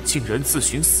竟然自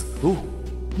寻死路，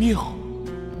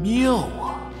妙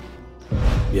啊！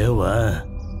原文，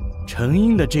成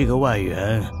英的这个外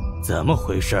援怎么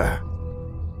回事？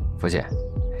父亲，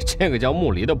这个叫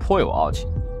穆离的颇有傲气，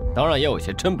当然也有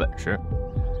些真本事。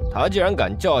他既然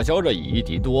敢叫嚣着以一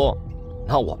敌多，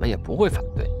那我们也不会反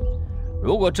对。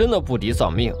如果真的不敌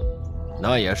丧命，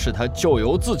那也是他咎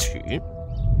由自取。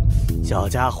小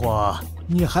家伙，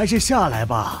你还是下来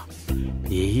吧，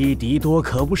以一敌多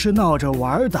可不是闹着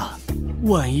玩的，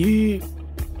万一……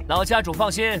老家主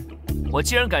放心，我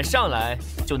既然敢上来，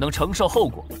就能承受后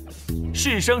果，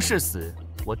是生是死，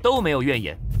我都没有怨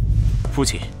言。父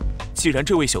亲，既然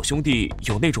这位小兄弟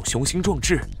有那种雄心壮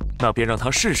志，那便让他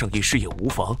试上一试也无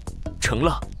妨。成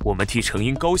了，我们替程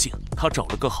英高兴，他找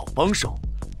了个好帮手；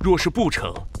若是不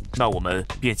成，那我们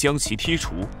便将其剔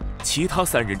除，其他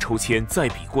3人抽签再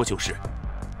比过就是。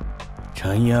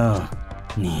程英，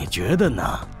你觉得呢？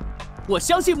我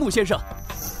相信穆先生。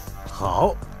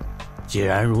好，既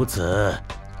然如此，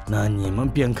那你们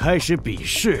便开始比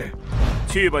试。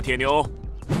去吧，铁牛。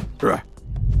是，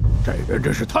这人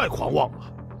真是太狂妄了，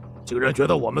竟然觉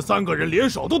得我们3个人联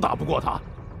手都打不过他。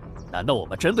难道我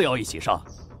们真的要一起上？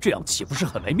这样岂不是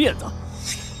很没面子？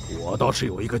我倒是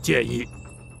有一个建议。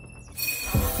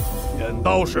剪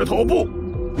刀石头布，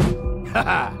哈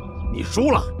哈，你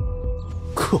输了。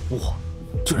可恶，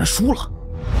居然输了！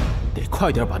得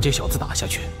快点把这小子打下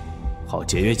去，好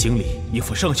节约精力应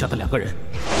付剩下的2个人。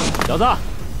小子，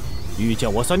遇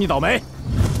见我算你倒霉，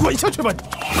滚下去吧你！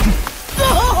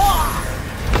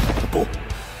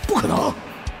不可能，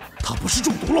他不是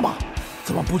中毒了吗？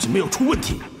怎么不仅没有出问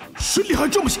题，实力还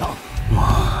这么强？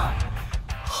哇，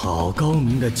好高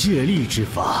明的借力之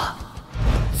法！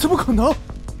怎么可能？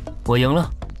我赢了。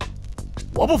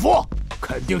我不服，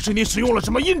肯定是你使用了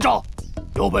什么阴招。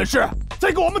有本事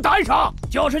再跟我们打一场！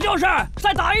就是，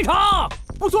再打一场！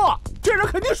不错，这人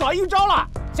肯定耍阴招了。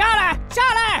下来，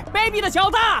卑鄙的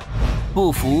小子！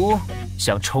不服，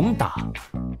想重打？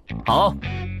好，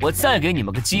我再给你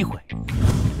们个机会，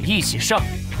你们一起上。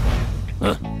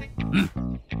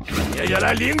接下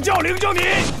来领教你！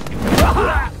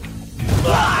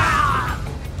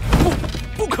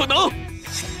不可能！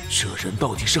这人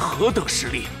到底是何等实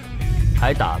力？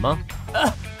还打吗？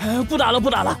不打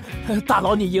了，大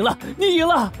佬你赢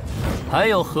了！还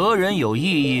有何人有异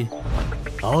议？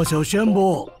老朽宣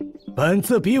布，本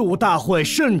次比武大会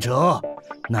胜者，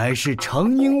乃是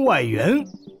程英外援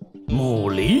穆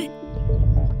离。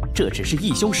这只是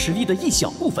义兄实力的一小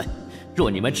部分，若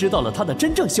你们知道了他的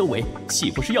真正修为，岂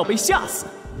不是要被吓死？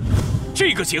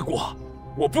这个结果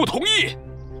我不同意。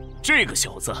这个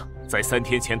小子在3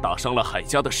天前打伤了海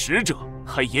家的使者，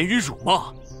还言语辱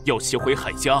骂，要挟回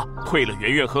海家，退了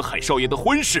圆圆和海少爷的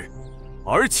婚事。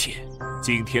而且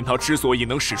今天他之所以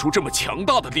能使出这么强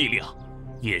大的力量，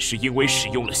也是因为使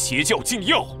用了邪教禁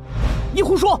药。你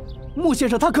胡说！穆先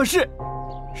生他可是……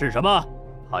是什么？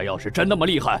他要是真那么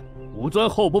厉害，武尊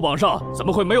候补榜上怎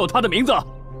么会没有他的名字？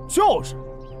就是，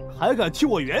还敢替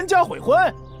我袁家悔婚，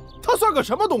他算个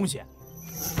什么东西？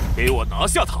给我拿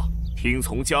下他，听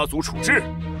从家族处置。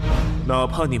哪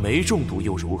怕你没中毒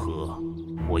又如何？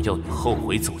我要你后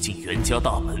悔走进袁家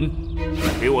大门。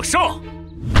给我上！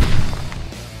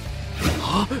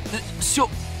啊，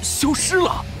消失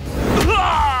了！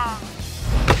啊！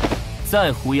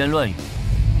再胡言乱语，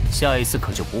下一次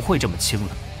可就不会这么轻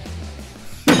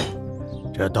了。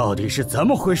这到底是怎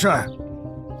么回事？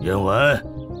任文，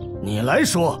你来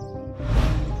说。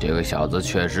这个小子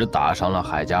确实打伤了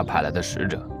海家派来的使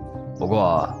者，不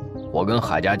过我跟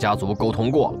海家家族沟通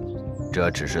过了，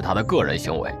这只是他的个人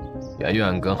行为，圆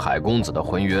圆跟海公子的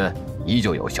婚约依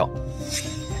旧有效。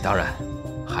当然，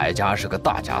海家是个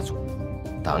大家族，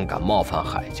胆敢冒犯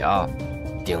海家，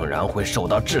定然会受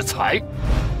到制裁。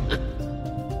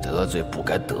得罪不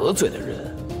该得罪的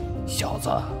人，小子，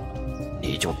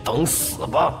你就等死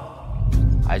吧！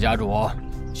海家主，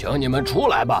请你们出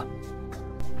来吧。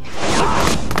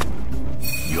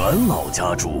袁老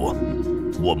家主，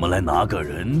我们来拿个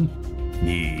人，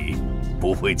你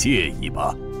不会介意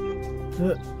吧？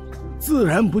自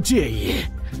然不介意。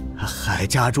海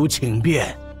家主请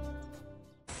便。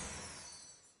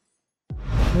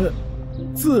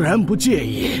自然不介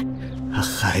意。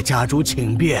海家主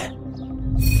请便。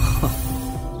哼，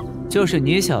就是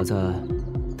你小子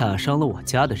打伤了我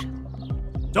家的人。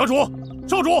家主，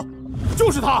少主，就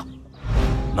是他。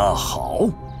那好，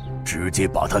直接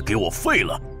把他给我废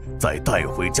了，再带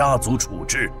回家族处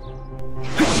置。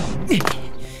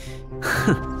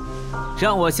哼，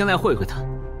让我先来会会他。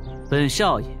本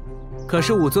少爷可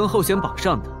是武尊候选榜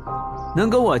上的，能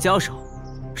跟我交手，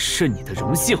是你的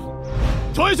荣幸。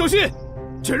少爷小心，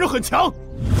这人很强。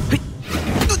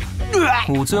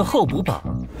武尊候补榜，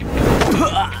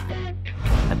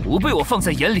还不被我放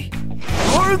在眼里。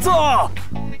儿子，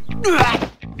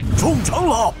众长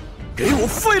老，给我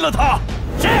废了他！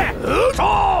是，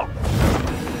上。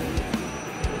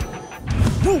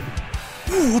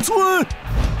武尊，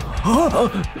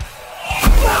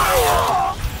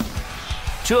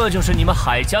这就是你们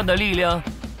海家的力量？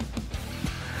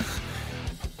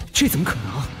这怎么可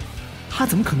能？他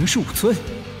怎么可能是武尊？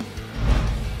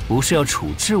不是要处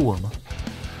置我吗？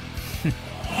哼！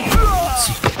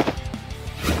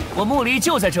我穆离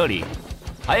就在这里，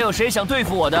还有谁想对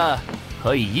付我的，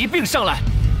可以一并上来。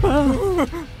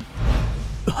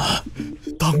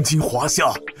当今华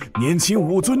夏，年轻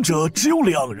武尊者只有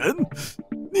2人，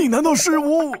你难道是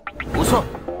无？不错，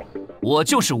我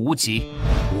就是无极。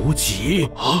无极？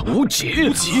无极？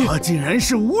无极？他竟然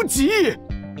是无极！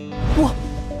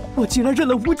我竟然认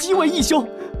了无极为义兄，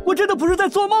我真的不是在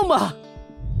做梦吗？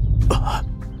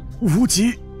无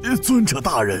极尊者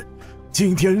大人，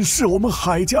今天是我们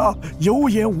海家有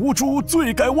眼无珠，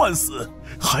罪该万死，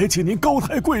还请您高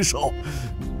抬贵手。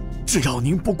只要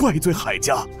您不怪罪海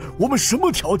家，我们什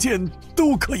么条件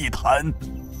都可以谈。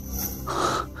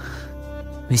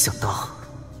没想到，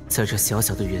在这小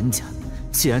小的袁家，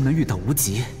竟然能遇到无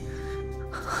极，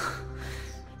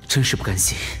真是不甘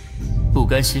心。不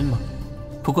甘心吗？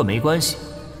不过没关系，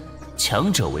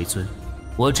强者为尊，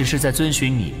我只是在遵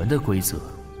循你们的规则。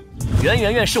袁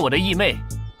媛媛是我的义妹，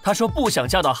她说不想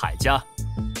嫁到海家。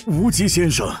无极先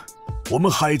生，我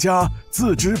们海家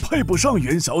自知配不上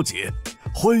袁小姐，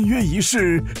婚约一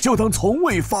事就当从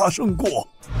未发生过。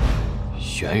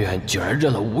媛媛竟然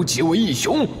认了无极为义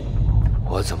兄，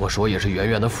我怎么说也是媛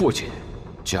媛的父亲，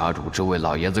家主之位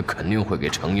老爷子肯定会给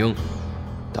程英，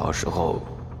到时候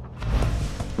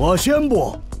我宣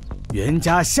布，袁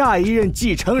家下一任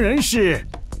继承人是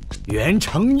袁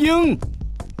程英。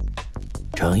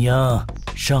程英，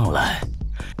上来，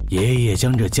爷爷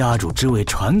将这家主之位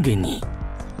传给你，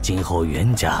今后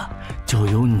袁家就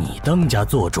由你当家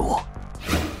做主。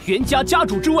袁家家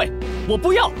主之位，我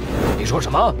不要！你说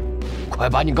什么？快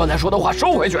把你刚才说的话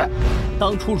收回去！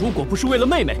当初如果不是为了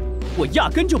妹妹，我压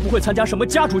根就不会参加什么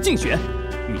家主竞选。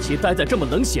与其待在这么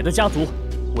冷血的家族，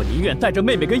我宁愿带着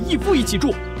妹妹跟义父一起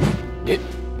住。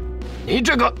你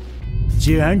这个……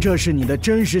既然这是你的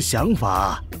真实想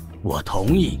法，我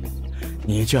同意。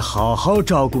你却好好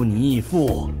照顾你义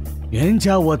父，袁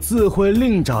家我自会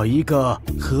另找一个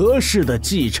合适的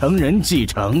继承人继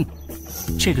承。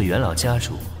这个袁老家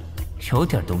主有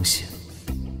点东西。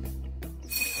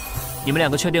你们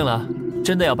2个确定了，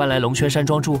真的要搬来龙泉山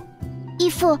庄住？义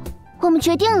父，我们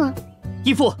决定了。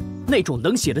义父，那种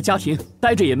冷血的家庭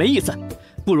待着也没意思，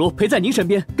不如陪在您身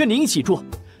边，跟您一起住。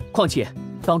况且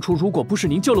当初如果不是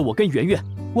您救了我跟圆圆，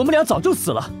我们俩早就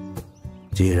死了。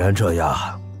既然这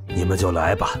样，你们就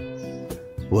来吧。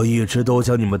我一直都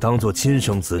将你们当作亲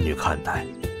生子女看待，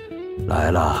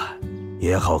来了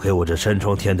也好给我这山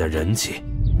庄添点人气。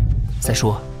再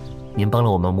说，您帮了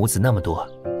我们母子那么多，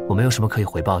我没有什么可以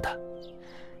回报的。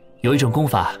有一种功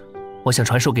法，我想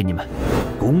传授给你们。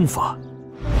功法？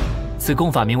此功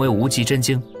法名为无极真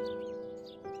经。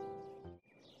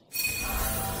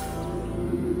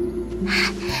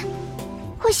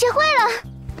我学会了。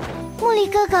茉莉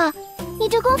哥哥，你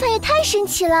这功法也太神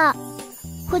奇了，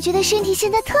我觉得身体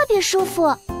现在特别舒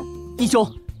服。义兄，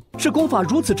这功法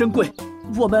如此珍贵，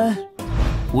我们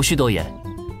无需多言，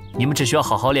你们只需要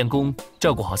好好练功，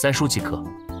照顾好三叔即可。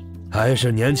还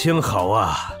是年轻好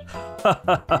啊！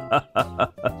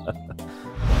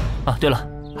啊，对了，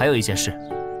还有一件事，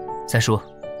三叔，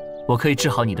我可以治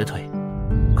好你的腿。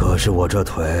可是我这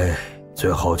腿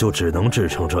最好就只能治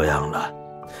成这样了。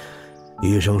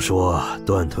医生说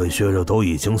断腿血肉都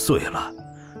已经碎了，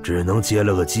只能接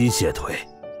了个机械腿。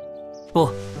不，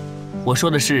我说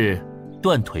的是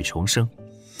断腿重生。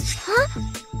啊，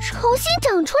重新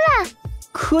长出来？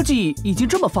科技已经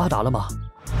这么发达了吗？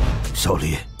小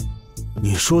丽，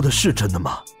你说的是真的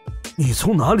吗？你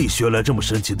从哪里学来这么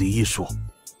神奇的医术？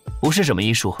不是什么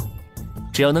医术，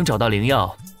只要能找到灵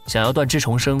药，想要断肢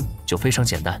重生就非常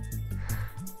简单。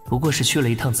不过是去了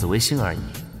一趟紫微星而已。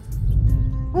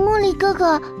茉莉哥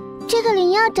哥，这个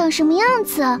灵药长什么样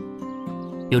子？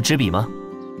有纸笔吗？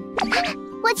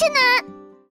我去拿。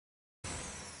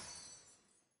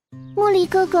茉莉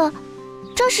哥哥，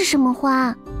这是什么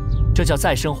花？这叫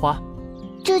再生花。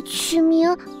这取名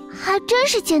还真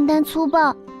是简单粗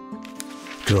暴。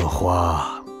这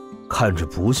花看着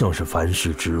不像是凡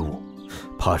世之物，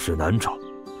怕是难找。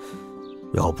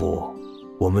要不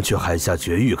我们去海下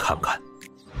绝域看看。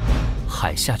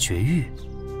海下绝域？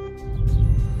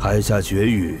海下绝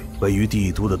域位于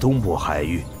帝都的东部海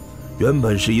域，原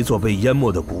本是一座被淹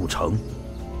没的古城。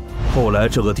后来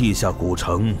这个地下古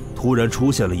城突然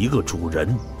出现了一个主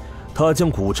人，他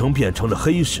将古城变成了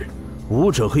黑市，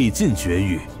武者可以进绝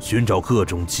域寻找各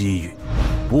种机遇。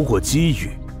不过机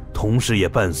遇同时也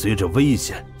伴随着危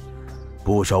险，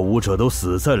不少武者都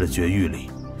死在了绝域里，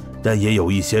但也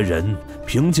有一些人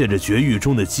凭借着绝域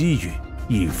中的机遇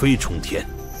一飞冲天。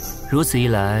如此一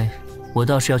来，我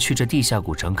倒是要去这地下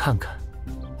古城看看。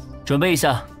准备一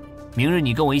下，明日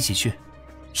你跟我一起去。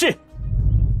是。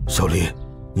小丽，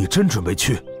你真准备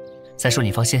去？三叔，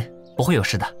你放心，不会有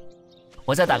事的。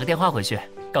我再打个电话回去，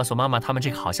告诉妈妈他们这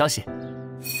个好消息。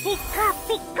皮卡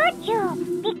皮卡丘，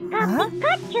皮卡皮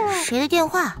卡丘。谁的电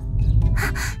话？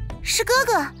是哥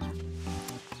哥。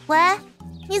喂，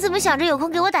你怎么想着有空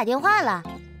给我打电话了，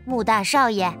穆大少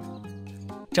爷？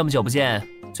这么久不见，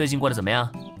最近过得怎么样？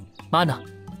妈呢？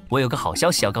我有个好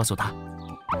消息要告诉她。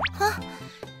啊，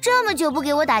这么久不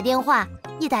给我打电话，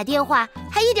一打电话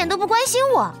还一点都不关心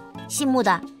我，姓穆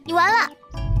的，你完了！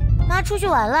妈出去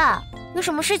玩了，有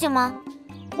什么事情吗？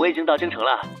我已经到京城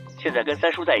了，现在跟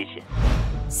三叔在一起。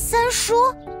三叔？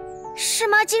是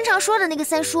妈经常说的那个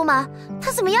三叔吗？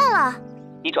他怎么样了？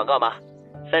你转告妈，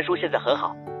三叔现在很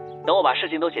好，等我把事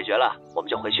情都解决了，我们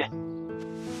就回去。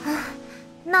啊，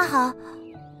那好，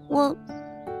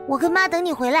我跟妈等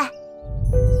你回来，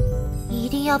一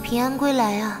定要平安归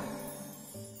来啊！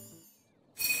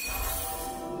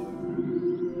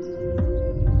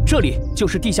这里就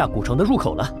是地下古城的入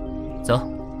口了，走。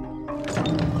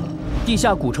地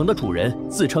下古城的主人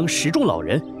自称石众老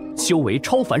人，修为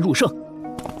超凡入圣。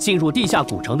进入地下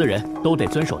古城的人都得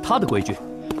遵守他的规矩，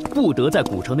不得在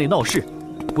古城内闹事，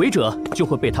违者就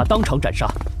会被他当场斩杀。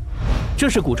这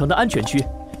是古城的安全区，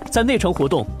在内城活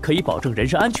动可以保证人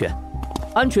身安全。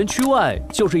安全区外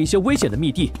就是一些危险的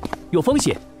密地，有风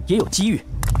险也有机遇。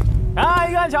看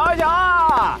一看，瞧一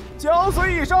瞧，9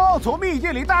死一生从密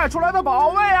地里带出来的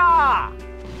宝贝啊！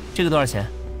这个多少钱？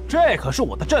这可是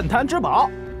我的镇摊之宝，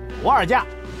不二价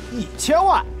，1000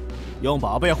万，用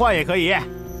宝贝换也可以。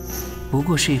不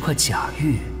过是一块假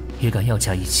玉，也敢要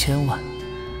价1000万，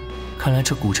看来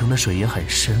这古城的水也很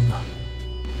深啊。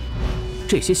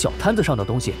这些小摊子上的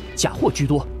东西假货居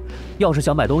多，要是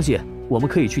想买东西，我们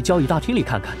可以去交易大厅里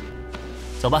看看。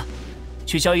走吧，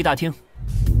去交易大厅。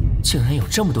竟然有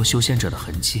这么多修仙者的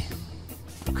痕迹，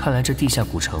看来这地下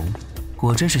古城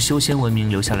果真是修仙文明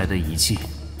留下来的遗迹。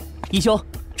义兄，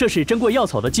这是珍贵药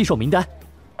草的寄售名单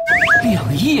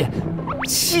，2亿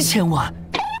7000万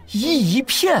，1亿一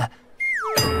片。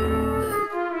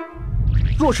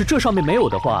若是这上面没有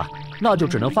的话，那就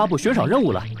只能发布悬赏任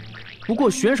务了。不过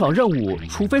悬赏任务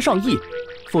除非上亿，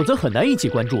否则很难引起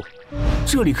关注。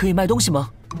这里可以卖东西吗？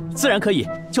自然可以，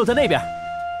就在那边。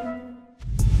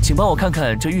请帮我看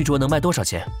看这玉镯能卖多少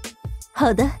钱？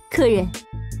好的，客人。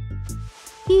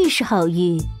玉是好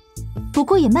玉，不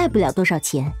过也卖不了多少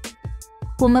钱。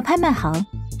我们拍卖行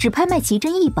只拍卖奇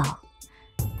珍异宝。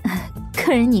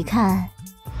客人，你看，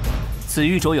此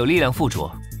玉镯有力量附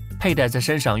着，佩戴在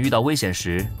身上，遇到危险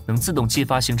时能自动激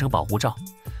发形成保护罩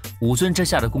，5尊之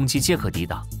下的攻击皆可抵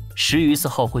挡，10余次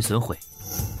后会损毁。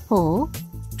哦，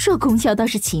这功效倒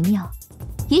是奇妙，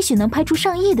也许能拍出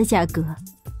上亿的价格。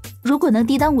如果能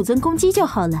抵挡5尊攻击就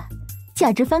好了，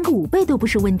价值翻个5倍都不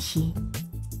是问题。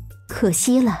可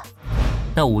惜了。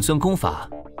那5尊功法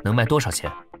能卖多少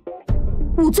钱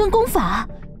？5尊功法，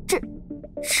这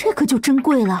可就珍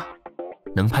贵了。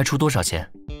能拍出多少钱？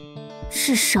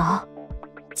至少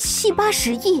70、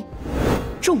80亿。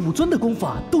这5尊的功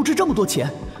法都值这么多钱，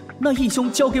那义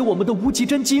兄交给我们的无极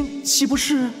真经岂不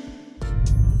是？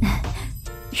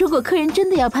如果客人真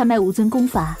的要拍卖5尊功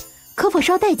法，可否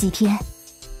稍待几天？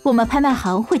我们拍卖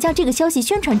行会将这个消息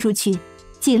宣传出去，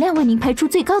尽量为您拍出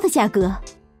最高的价格。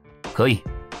可以。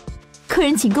客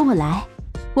人请跟我来，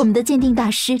我们的鉴定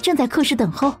大师正在客室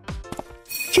等候。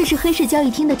这是黑市交易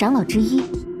厅的长老之一，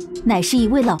乃是一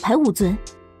位老牌5尊。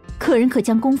客人可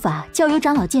将功法交由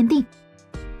长老鉴定。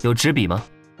有纸笔吗？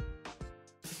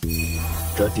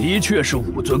这的确是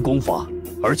5尊功法，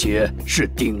而且是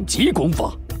顶级功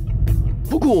法。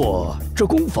不过这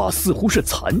功法似乎是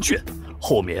残卷，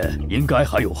后面应该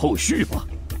还有后续吧？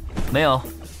没有，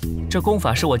这功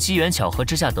法是我机缘巧合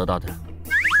之下得到的，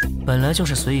本来就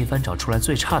是随意翻找出来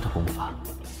最差的功法。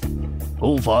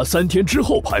功法3天之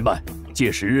后拍卖，届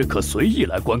时可随意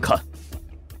来观看。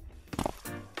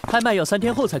拍卖要3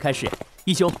天后才开始。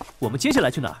义兄，我们接下来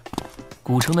去哪儿？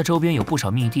古城的周边有不少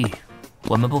密地，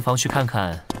我们不妨去看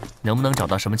看，能不能找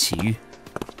到什么奇遇。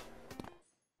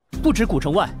不止古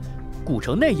城外，古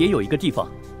城内也有一个地方。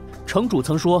城主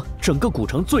曾说，整个古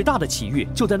城最大的奇遇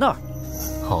就在那儿。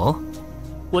哦，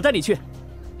我带你去。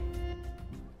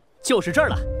就是这儿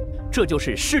了，这就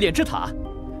是试炼之塔。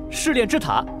试炼之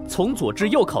塔从左至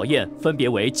右考验分别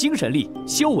为精神力、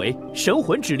修为、神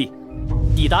魂之力。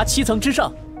抵达7层之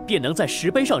上，便能在石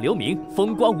碑上留名，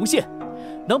风光无限。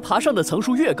能爬上的层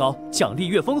数越高，奖励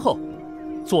越丰厚。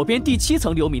左边第7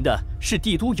层留名的是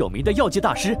帝都有名的药剂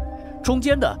大师，中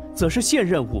间的则是现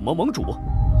任武盟盟主，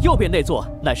右边那座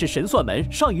乃是神算门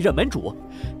上一任门主，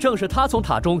正是他从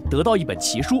塔中得到一本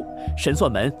奇书，神算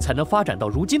门才能发展到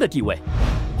如今的地位。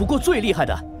不过最厉害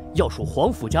的要数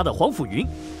皇甫家的皇甫云，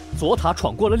左塔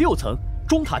闯过了6层，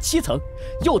中塔7层，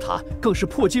右塔更是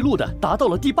破纪录的达到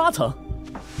了第8层。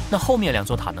那后面2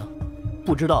座塔呢？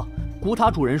不知道，古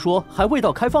塔主人说还未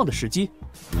到开放的时机。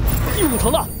第5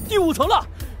层了，第5层了！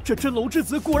这真龙之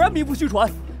子果然名不虚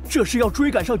传，这是要追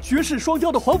赶上绝世双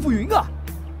骄的黄甫云啊！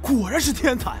果然是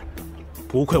天才，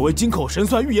不愧为金口神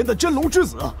算预言的真龙之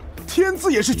子，天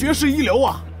资也是绝世一流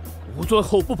啊！武尊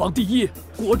后不榜第一，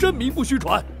果真名不虚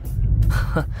传。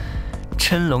哼，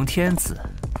真龙天子。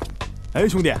哎，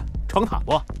兄弟，闯塔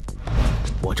不？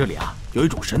我这里啊有一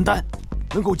种神丹，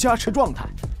能够加持状态，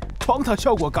闯塔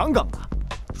效果杠杠的，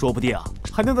说不定啊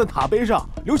还能在塔碑上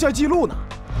留下记录呢。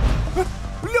哎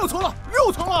，6层了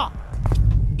，6层了！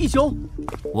义兄，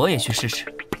我也去试试。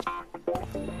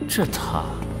这塔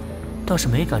倒是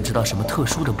没感知到什么特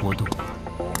殊的波动，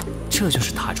这就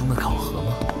是塔中的考核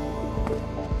吗？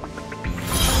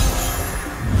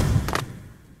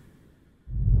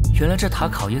原来这塔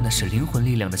考验的是灵魂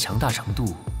力量的强大程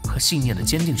度和信念的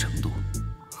坚定程度。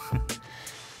哼，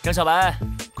张小白，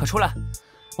快出来，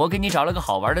我给你找了个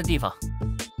好玩的地方。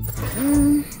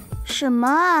什么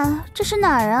啊？这是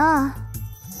哪儿啊？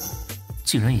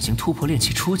竟然已经突破炼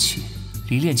气初期，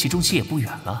离炼气中期也不远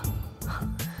了。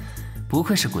不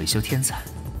愧是鬼修天才。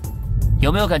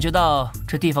有没有感觉到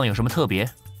这地方有什么特别？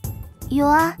有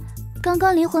啊，刚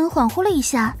刚灵魂恍惚了一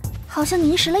下，好像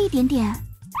凝实了一点点。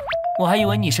我还以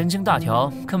为你神经大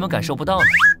条，根本感受不到呢。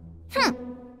哼！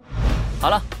好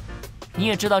了，你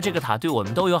也知道这个塔对我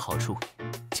们都有好处。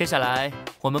接下来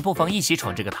我们不妨一起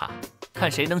闯这个塔，看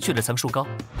谁能去的层数高。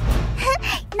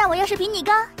那我要是比你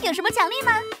高，有什么奖励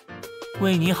吗？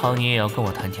为你好，你也要跟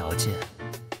我谈条件。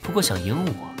不过想赢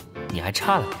我，你还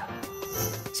差了点。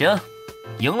行，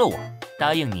赢了我，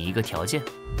答应你一个条件。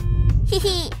嘿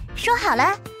嘿，说好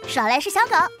了，耍赖是小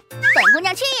狗，本姑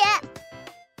娘去也。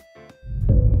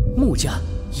穆家、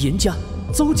严家、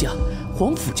邹家、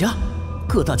黄甫家，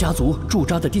各大家族驻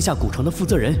扎在地下古城的负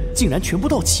责人竟然全部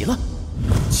到齐了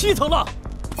，7层了。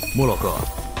穆老哥，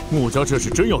穆家这是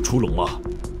真要出笼啊，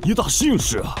一大幸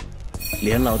事啊！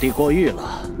连老弟过誉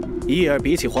了，一儿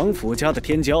比起黄甫家的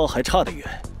天骄还差得远，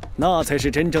那才是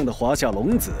真正的华夏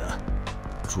龙子。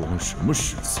装什么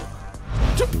失色？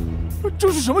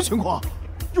这是什么情况？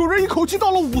有人一口气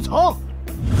到了5层。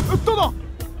等等，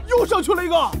又上去了一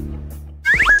个。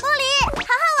穆离，好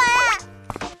好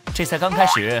玩。这才刚开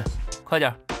始，快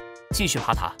点，继续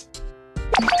爬塔。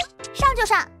上就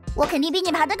上，我肯定比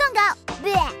你爬得更高。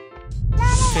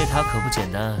这塔可不简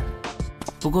单，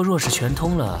不过若是全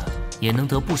通了，也能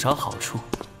得不少好处。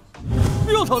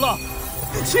6层了，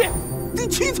第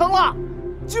7层了，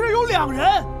竟然有2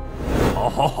人。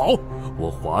好，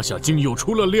我华夏境又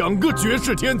出了2个绝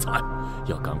世天才，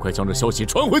要赶快将这消息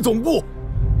传回总部。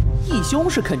义兄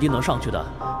是肯定能上去的，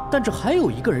但这还有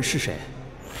一个人是谁？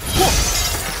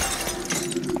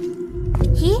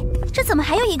咦，这怎么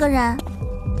还有一个人？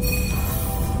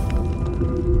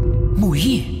木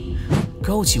易，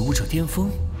高级武者巅峰，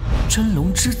真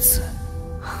龙之子。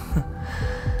哼，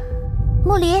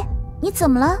穆离，你怎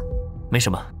么了？没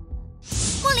什么。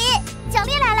穆离，奖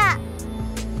励来了。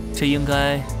这应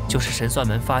该就是神算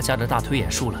门发家的大推演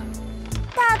术了。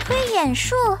大推演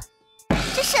术？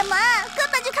这什么啊？根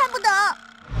本就看不懂。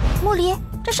穆离，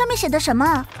这上面写的什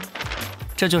么？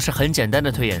这就是很简单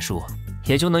的推演术，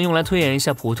也就能用来推演一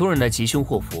下普通人的吉凶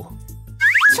祸福。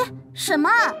切，什么？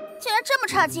竟然这么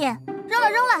差劲！扔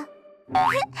了。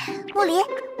穆离，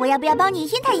我要不要帮你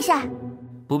阴他一下？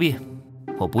不必，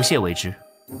我不屑为之，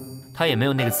他也没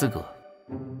有那个资格。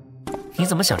你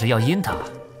怎么想着要阴他？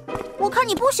我看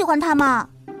你不喜欢他嘛。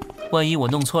万一我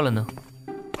弄错了呢？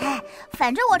哎，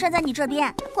反正我站在你这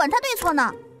边，管他对错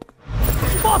呢。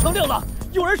 8层亮了，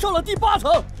有人上了第8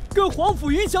层，跟黄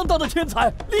甫云相当的天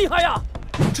才，厉害呀！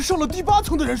这上了第8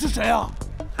层的人是谁啊？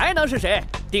还能是谁？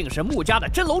定是穆家的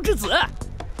真龙之子。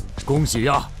恭喜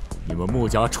呀，你们穆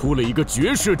家出了一个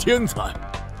绝世天才。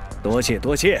多谢。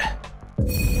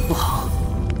不好，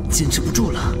坚持不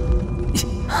住了。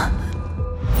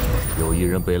有一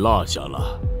人被落下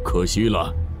了，可惜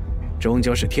了。终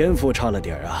究是天赋差了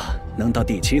点啊，能到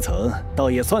第7层，倒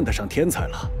也算得上天才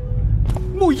了。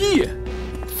穆易，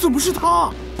怎么是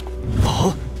他？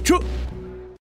啊，这。